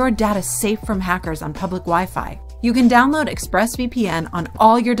to keep your data safe from hackers on public Wi-Fi. You can download ExpressVPN on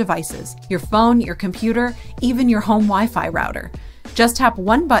all your devices, your phone, your computer, even your home Wi-Fi router. Just tap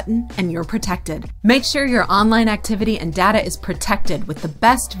one button and you're protected. Make sure your online activity and data is protected with the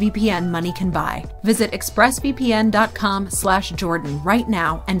best VPN money can buy. Visit expressvpn.com/Jordan right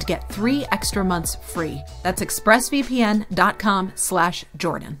now and get 3 extra months free. That's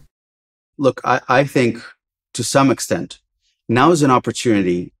expressvpn.com/Jordan. Look, I think to some extent, now is an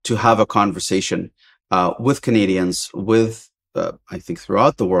opportunity to have a conversation with Canadians, with I think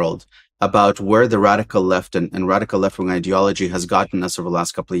throughout the world, about where the radical left and radical left-wing ideology has gotten us over the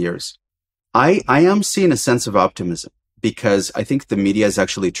last couple of years. I am seeing a sense of optimism, because I think the media is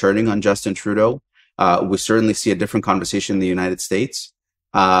actually turning on Justin Trudeau. We certainly see a different conversation in the United States.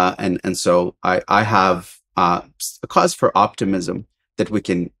 And so I have a cause for optimism that we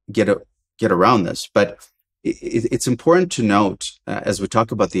can get around this. But it's important to note, as we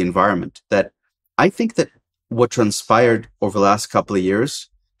talk about the environment, that I think that what transpired over the last couple of years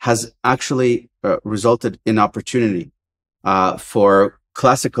has actually resulted in opportunity for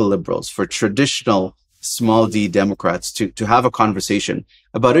classical liberals, for traditional small d Democrats to have a conversation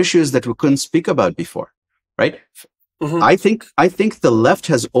about issues that we couldn't speak about before, right? Mm-hmm. I think the left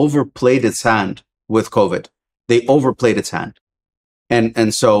has overplayed its hand with COVID. They overplayed its hand.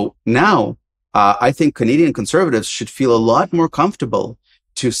 And so now I think Canadian conservatives should feel a lot more comfortable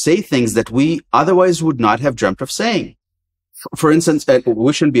to say things that we otherwise would not have dreamt of saying. For instance,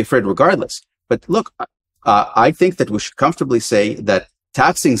 we shouldn't be afraid regardless. But look, I think that we should comfortably say that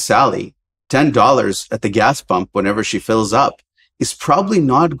taxing Sally $10 at the gas pump whenever she fills up is probably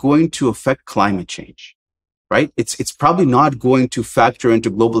not going to affect climate change, right? It's probably not going to factor into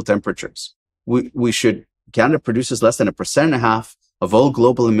global temperatures. Canada produces less than 1.5% of all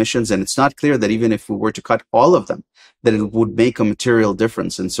global emissions, and it's not clear that even if we were to cut all of them, that it would make a material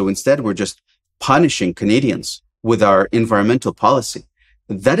difference. And so instead, we're just punishing Canadians with our environmental policy.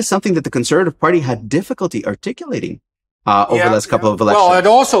 That is something that the Conservative Party had difficulty articulating over the last couple of elections. Well, and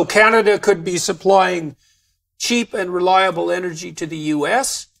also Canada could be supplying cheap and reliable energy to the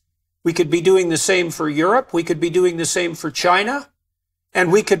US. We could be doing the same for Europe. We could be doing the same for China.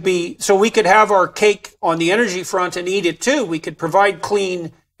 And we could have our cake on the energy front and eat it too. We could provide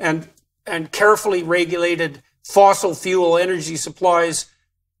clean and carefully regulated fossil fuel energy supplies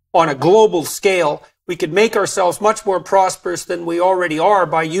on a global scale. We could make ourselves much more prosperous than we already are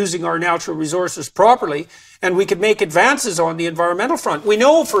by using our natural resources properly. And we could make advances on the environmental front. We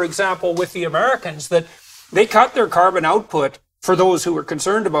know, for example, with the Americans that they cut their carbon output, for those who are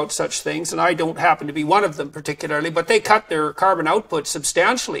concerned about such things, and I don't happen to be one of them particularly, but they cut their carbon output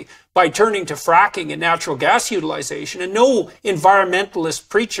substantially by turning to fracking and natural gas utilization, and no environmentalist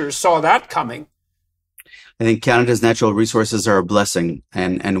preachers saw that coming. I think Canada's natural resources are a blessing,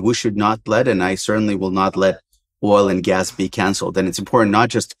 and we should not let, and I certainly will not let, oil and gas be canceled. And it's important not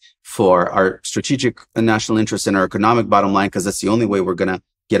just for our strategic national interest and our economic bottom line, because that's the only way we're going to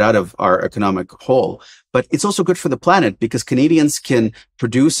get out of our economic hole, but it's also good for the planet because Canadians can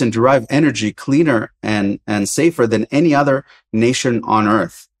produce and derive energy cleaner and safer than any other nation on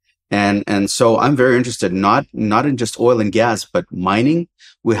earth. And so I'm very interested, not in just oil and gas, but mining.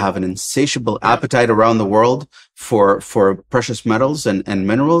 We have an insatiable appetite around the world for precious metals and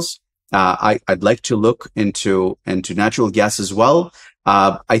minerals. I'd like to look into natural gas as well.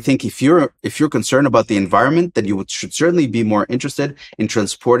 I think if you're concerned about the environment, then you should certainly be more interested in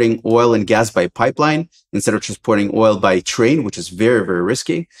transporting oil and gas by pipeline instead of transporting oil by train, which is very, very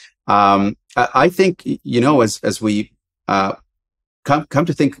risky. I think, as we come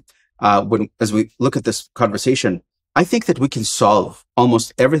to think, as we look at this conversation, I think that we can solve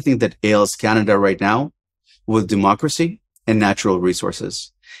almost everything that ails Canada right now with democracy and natural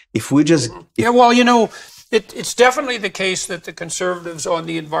resources. If we just... It's definitely the case that the Conservatives on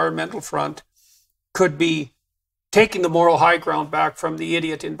the environmental front could be taking the moral high ground back from the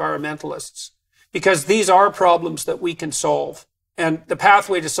idiot environmentalists, because these are problems that we can solve. And the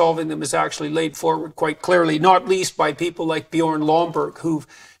pathway to solving them is actually laid forward quite clearly, not least by people like Bjorn Lomborg, who've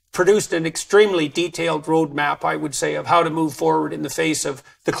produced an extremely detailed roadmap, I would say, of how to move forward in the face of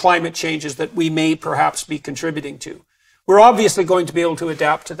the climate changes that we may perhaps be contributing to. We're obviously going to be able to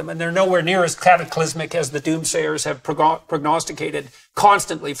adapt to them, and they're nowhere near as cataclysmic as the doomsayers have prognosticated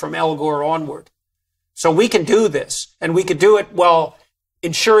constantly from Al Gore onward. So we can do this, and we could do it while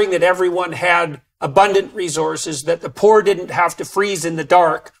ensuring that everyone had abundant resources, that the poor didn't have to freeze in the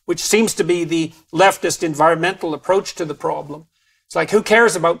dark, which seems to be the leftist environmental approach to the problem. It's like, who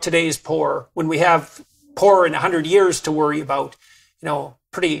cares about today's poor when we have poor in 100 years to worry about?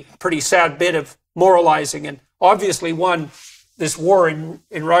 Pretty sad bit of moralizing. And obviously, this war in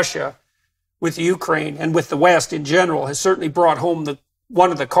Russia with Ukraine and with the West in general has certainly brought home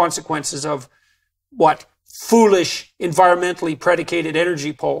one of the consequences of foolish, environmentally predicated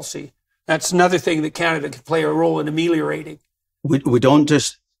energy policy. That's another thing that Canada can play a role in ameliorating. We don't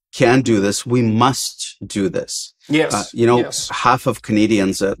just can do this, we must do this. Yes. Yes. Half of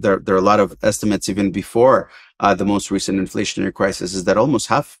Canadians, there are a lot of estimates even before the most recent inflationary crisis, is that almost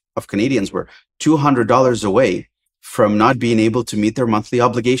half of Canadians were $200 away from not being able to meet their monthly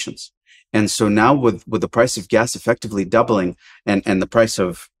obligations. And so now with the price of gas effectively doubling and the price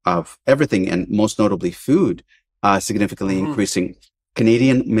of everything, and most notably food, significantly increasing,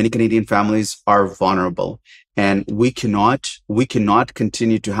 many Canadian families are vulnerable. And we cannot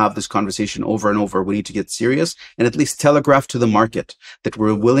continue to have this conversation over and over. We need to get serious and at least telegraph to the market that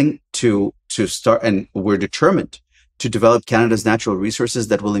we're willing to start, and we're determined to develop Canada's natural resources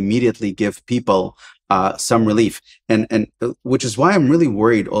that will immediately give people some relief. And which is why I'm really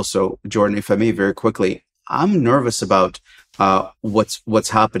worried also, Jordan, if I may very quickly, I'm nervous about what's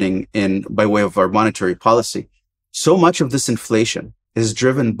happening by way of our monetary policy. So much of this inflation is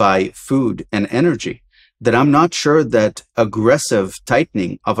driven by food and energy that I'm not sure that aggressive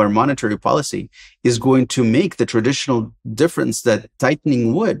tightening of our monetary policy is going to make the traditional difference that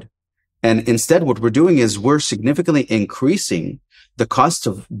tightening would. And instead, what we're doing is we're significantly increasing the cost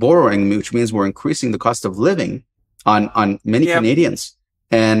of borrowing, which means we're increasing the cost of living on many Canadians.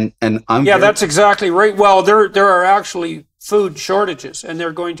 And I'm yeah, that's exactly right. Well, there are actually food shortages, and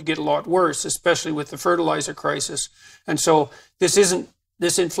they're going to get a lot worse, especially with the fertilizer crisis. And so this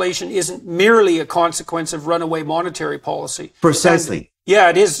inflation isn't merely a consequence of runaway monetary policy. precisely. And yeah,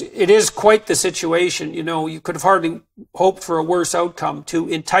 it is quite the situation. You know, you could have hardly hoped for a worse outcome to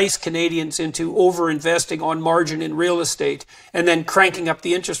entice Canadians into over-investing on margin in real estate and then cranking up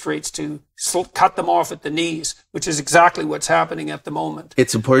the interest rates to cut them off at the knees, which is exactly what's happening at the moment.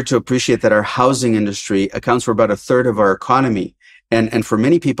 It's important to appreciate that our housing industry accounts for about a third of our economy. And for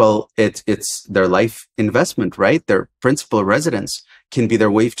many people, it's their life investment, right? Their principal residence can be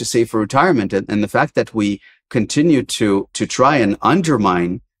their way to save for retirement. And the fact that we continue to try and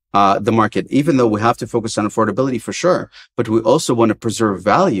undermine the market, even though we have to focus on affordability for sure, but we also want to preserve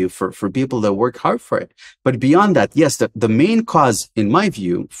value for people that work hard for it. But beyond that, yes, the main cause, in my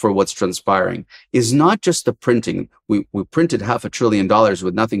view, for what's transpiring is not just the printing. We printed $500 billion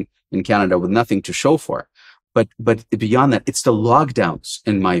with nothing in Canada, with nothing to show for. But beyond that, it's the lockdowns,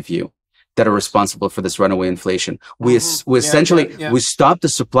 in my view, that are responsible for this runaway inflation. We essentially, we stopped the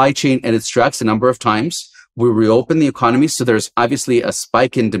supply chain in its tracks a number of times. We reopened the economy, so there's obviously a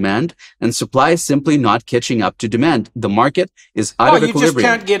spike in demand, and supply is simply not catching up to demand. The market is out of equilibrium. You just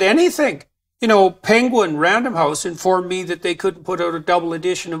can't get anything. You know, Penguin Random House informed me that they couldn't put out a double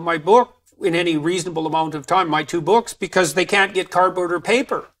edition of my book in any reasonable amount of time, my 2 books, because they can't get cardboard or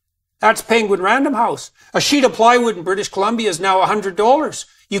paper. That's Penguin Random House. A sheet of plywood in British Columbia is now $100.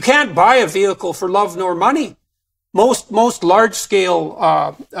 You can't buy a vehicle for love nor money. Most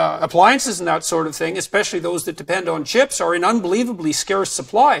large-scale appliances and that sort of thing, especially those that depend on chips, are in unbelievably scarce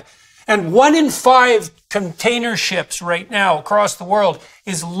supply. And 1 in 5 container ships right now across the world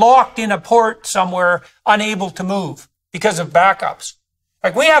is locked in a port somewhere, unable to move because of backups.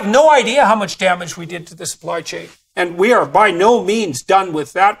 Like, we have no idea how much damage we did to the supply chain. And we are by no means done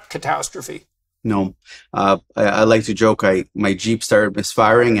with that catastrophe. No. I like to joke. My Jeep started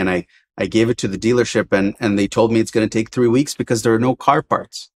misfiring, and I gave it to the dealership, and they told me it's going to take 3 weeks because there are no car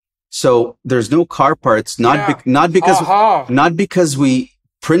parts. So there's no car parts, not because we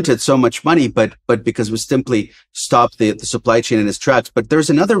printed so much money, but because we simply stopped the supply chain in its tracks. But there's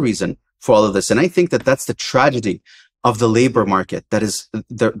another reason for all of this. And I think that that's the tragedy of the labor market. That is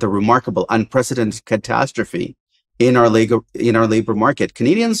the remarkable, unprecedented catastrophe in our labor market.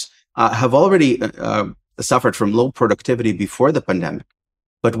 Canadians have already suffered from low productivity before the pandemic.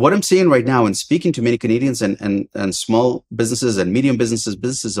 But what I'm seeing right now, and speaking to many Canadians and small businesses and medium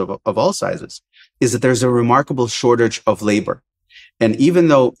businesses of all sizes, is that there's a remarkable shortage of labor. And even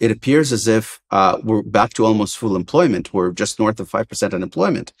though it appears as if we're back to almost full employment, we're just north of 5%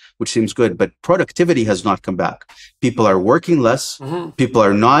 unemployment, which seems good, but productivity has not come back. People are working less. People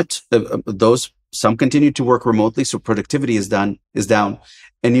are not, some continue to work remotely, so productivity is down.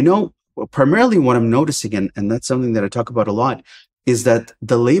 And you know, primarily what I'm noticing, and that's something that I talk about a lot, is that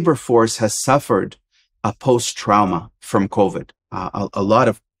the labor force has suffered a post-trauma from COVID. A lot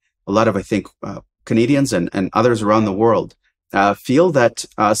of I think Canadians and others around the world feel that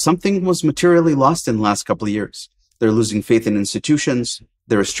something was materially lost in the last couple of years. They're losing faith in institutions.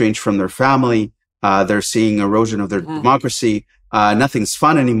 They're estranged from their family. They're seeing erosion of their democracy. Nothing's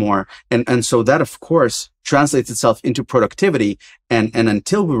fun anymore. And so that, of course, translates itself into productivity. And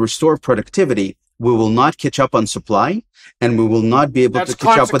until we restore productivity, we will not catch up on supply, and we will not be able to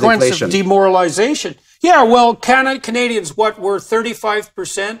catch up with inflation. That's consequence of demoralization. Yeah, well, Canadians, we're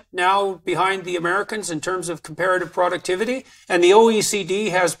 35% now behind the Americans in terms of comparative productivity. And the OECD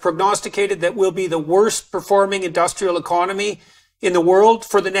has prognosticated that we'll be the worst performing industrial economy in the world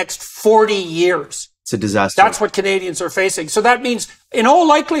for the next 40 years. It's a disaster. That's what Canadians are facing. So that means, in all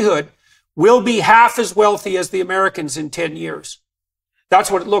likelihood, we'll be half as wealthy as the Americans in 10 years.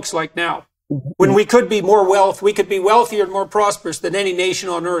 That's what it looks like now. When we could be we could be wealthier and more prosperous than any nation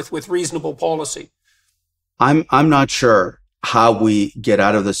on earth with reasonable policy. I'm not sure how we get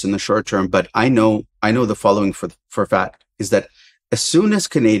out of this in the short term, but I know the following for a fact, is that as soon as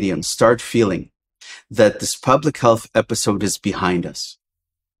Canadians start feeling that this public health episode is behind us,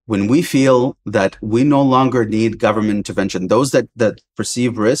 when we feel that we no longer need government intervention, those that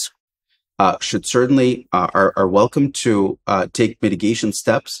perceive risk should certainly are welcome to take mitigation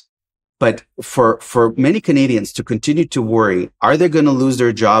steps. But for many Canadians to continue to worry, are they going to lose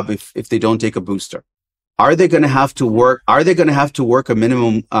their job if they don't take a booster? Are they going to have to work? Are they going to have to work a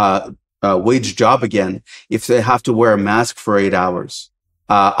minimum wage job again if they have to wear a mask for 8 hours?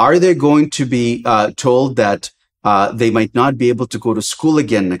 Are they going to be told that they might not be able to go to school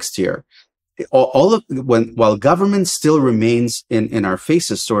again next year? while government still remains in our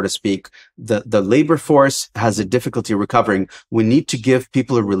faces, so to speak, the labor force has a difficulty recovering. We need to give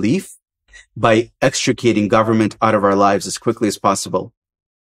people a relief by extricating government out of our lives as quickly as possible.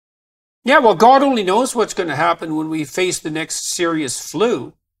 Yeah, well, God only knows what's going to happen when we face the next serious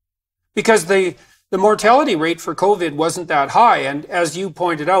flu, because the mortality rate for COVID wasn't that high. And as you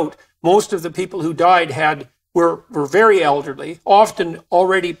pointed out, most of the people who died were very elderly, often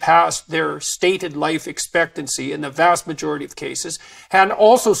already past their stated life expectancy in the vast majority of cases, and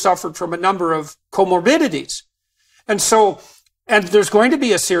also suffered from a number of comorbidities. And there's going to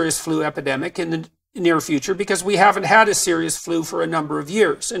be a serious flu epidemic in the near future because we haven't had a serious flu for a number of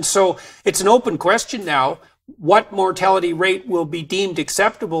years. And so it's an open question now what mortality rate will be deemed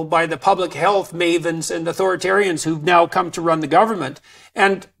acceptable by the public health mavens and authoritarians who've now come to run the government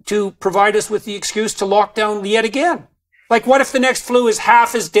and to provide us with the excuse to lock down yet again. Like, what if the next flu is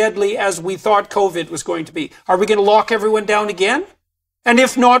half as deadly as we thought COVID was going to be? Are we going to lock everyone down again? And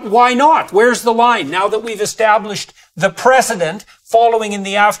if not, why not? Where's the line? Now that we've established the precedent following in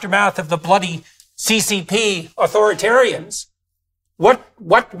the aftermath of the bloody CCP authoritarians,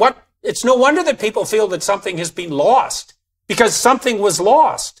 it's no wonder that people feel that something has been lost, because something was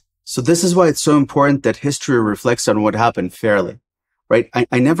lost. So this is why it's so important that history reflects on what happened fairly, right?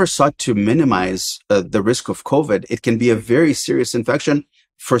 I never sought to minimize the risk of COVID. It can be a very serious infection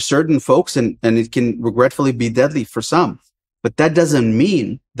for certain folks, and it can regretfully be deadly for some. But that doesn't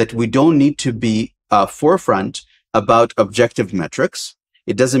mean that we don't need to be forefront about objective metrics.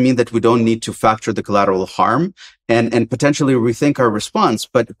 It doesn't mean that we don't need to factor the collateral harm and potentially rethink our response.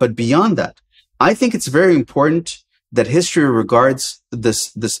 But beyond that, I think it's very important that history regards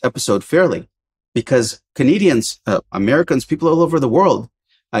this episode fairly, because Canadians, Americans, people all over the world,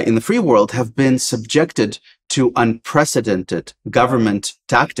 in the free world, have been subjected to unprecedented government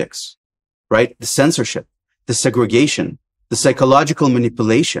tactics, right? The censorship, the segregation, the psychological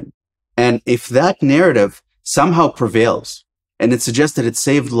manipulation. And if that narrative somehow prevails, and it suggests that it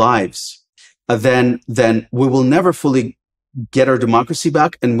saved lives, then we will never fully get our democracy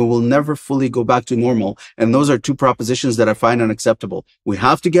back, and we will never fully go back to normal. And those are two propositions that I find unacceptable. We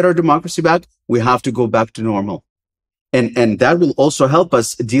have to get our democracy back. We have to go back to normal. And that will also help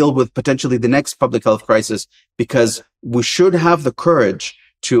us deal with potentially the next public health crisis, because we should have the courage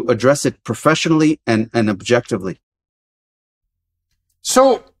to address it professionally and objectively.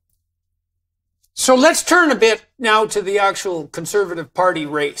 So let's turn a bit now to the actual Conservative Party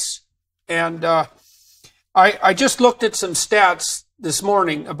race. And I just looked at some stats this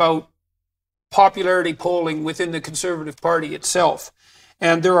morning about popularity polling within the Conservative Party itself.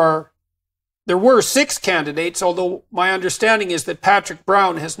 And there were 6 candidates, although my understanding is that Patrick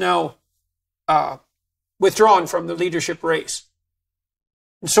Brown has now withdrawn from the leadership race.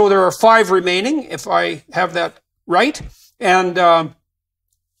 And so there are 5 remaining, if I have that right. And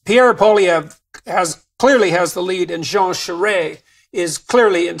Pierre Poilievre clearly has the lead, and Jean Charest is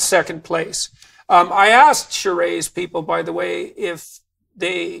clearly in second place. I asked Charest's people, by the way, if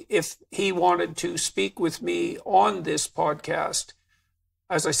he wanted to speak with me on this podcast.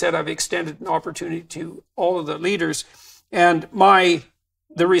 As I said, I've extended an opportunity to all of the leaders, and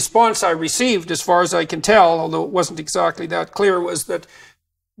the response I received, as far as I can tell, although it wasn't exactly that clear, was that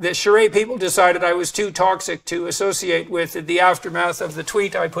the Charest people decided I was too toxic to associate with in the aftermath of the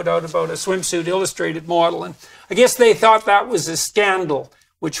tweet I put out about a swimsuit illustrated model. And I guess they thought that was a scandal,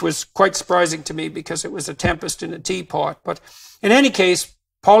 which was quite surprising to me because it was a tempest in a teapot. But in any case,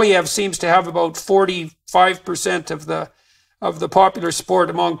 Poilievre seems to have about 45% of the popular support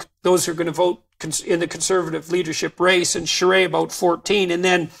among those who are going to vote in the Conservative leadership race, and Charest about 14%. And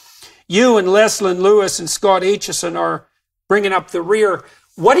then you and Leslyn Lewis and Scott Aitchison are bringing up the rear.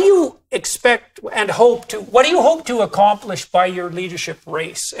 What do you expect and hope to accomplish by your leadership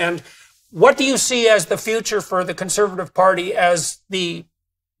race? And what do you see as the future for the Conservative Party as the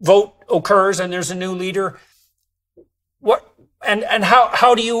vote occurs and there's a new leader?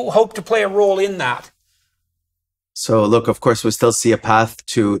 How do you hope to play a role in that? So look, of course, we still see a path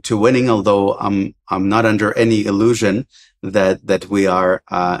to winning, although I'm not under any illusion that we are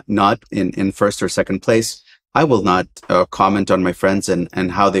not in first or second place. I will not comment on my friends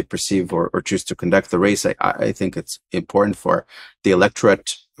and how they perceive or choose to conduct the race. I think it's important for the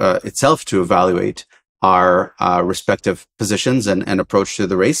electorate itself to evaluate our respective positions and approach to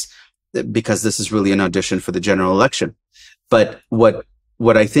the race, because this is really an audition for the general election. But what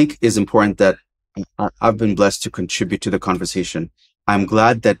I think is important, that I've been blessed to contribute to the conversation. I'm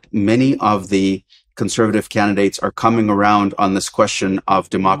glad that many of the Conservative candidates are coming around on this question of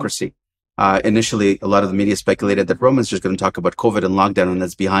democracy. Initially, a lot of the media speculated that Roman's just going to talk about COVID and lockdown, and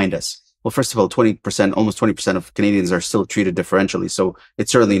that's behind us. well, first of all, 20%, almost 20% of Canadians are still treated differentially. So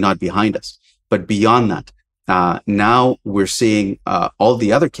it's certainly not behind us. But beyond that, now we're seeing all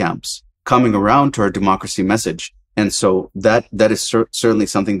the other camps coming around to our democracy message. And so that is certainly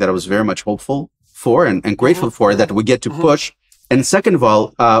something that I was very much hopeful for and grateful for, that we get to push. And second of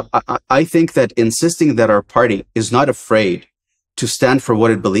all, I think that insisting that our party is not afraid to stand for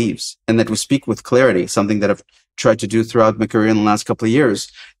what it believes and that we speak with clarity, something that I've tried to do throughout my career in the last couple of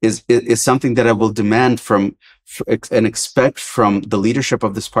years, is something that I will demand from and expect from the leadership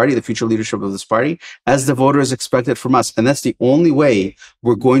of this party, the future leadership of this party, as the voters expected from us. And that's the only way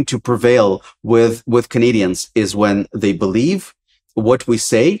we're going to prevail with Canadians, is when they believe what we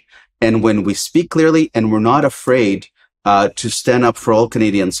say and when we speak clearly and we're not afraid to stand up for all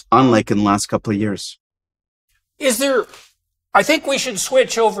Canadians, unlike in the last couple of years. I think we should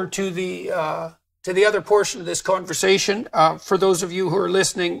switch over to the other portion of this conversation. For those of you who are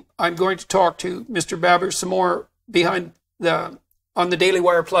listening, I'm going to talk to Mr. Baber some more on the Daily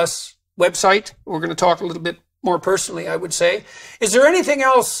Wire Plus website. We're going to talk a little bit more personally, I would say. Is there anything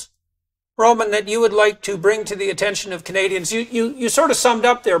else, Roman, that you would like to bring to the attention of Canadians? You sort of summed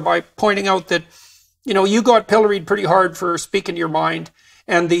up there by pointing out that, you know, you got pilloried pretty hard for speaking your mind,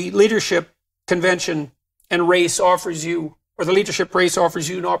 and the leadership convention and race offers you, or the leadership race offers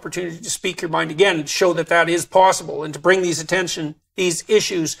you, an opportunity to speak your mind again and show that that is possible, and to bring these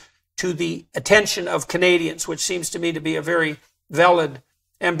issues to the attention of Canadians, which seems to me to be a very valid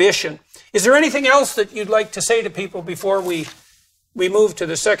ambition. Is there anything else that you'd like to say to people before we move to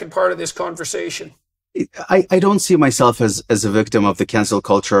the second part of this conversation? I don't see myself as a victim of the cancel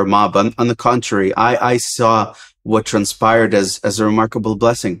culture or mob. On the contrary, I saw what transpired as a remarkable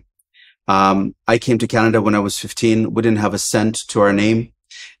blessing. I came to Canada when I was 15. We didn't have a cent to our name,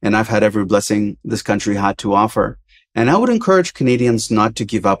 and I've had every blessing this country had to offer. And I would encourage Canadians not to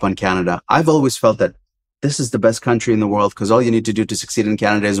give up on Canada. I've always felt that this is the best country in the world, because all you need to do to succeed in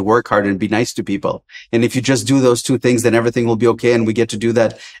Canada is work hard and be nice to people. And if you just do those two things, then everything will be okay. And we get to do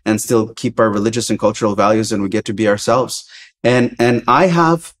that and still keep our religious and cultural values, and we get to be ourselves. And I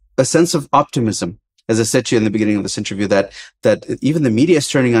have a sense of optimism, as I said to you in the beginning of this interview, that even the media is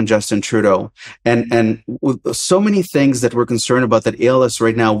turning on Justin Trudeau, and with so many things that we're concerned about that ail us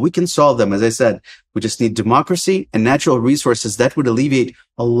right now, we can solve them. As I said, we just need democracy and natural resources that would alleviate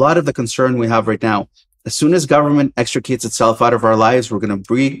a lot of the concern we have right now. As soon as government extricates itself out of our lives, we're going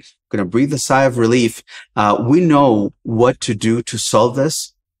to breathe a sigh of relief. We know what to do to solve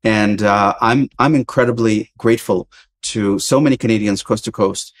this, and I'm incredibly grateful to so many Canadians coast to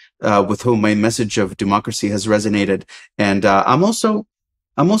coast with whom my message of democracy has resonated. And I'm also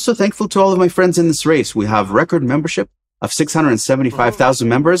thankful to all of my friends in this race. We have record membership of 675,000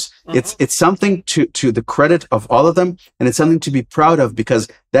 members. It's something to the credit of all of them, and it's something to be proud of, because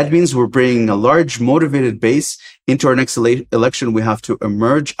that means we're bringing a large motivated base into our next election. We have to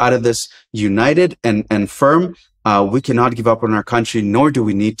emerge out of this united and firm. We cannot give up on our country, nor do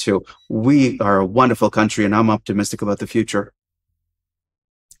we need to. We are a wonderful country, and I'm optimistic about the future.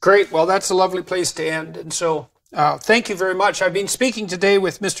 Great. Well, that's a lovely place to end. And so thank you very much. I've been speaking today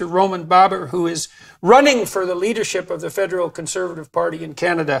with Mr. Roman Baber, who is running for the leadership of the Federal Conservative Party in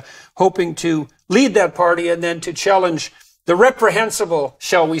Canada, hoping to lead that party and then to challenge the reprehensible,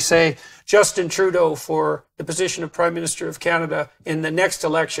 shall we say, Justin Trudeau for the position of Prime Minister of Canada in the next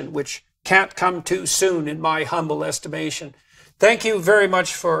election, which can't come too soon, in my humble estimation. Thank you very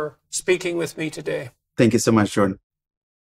much for speaking with me today. Thank you so much, Jordan.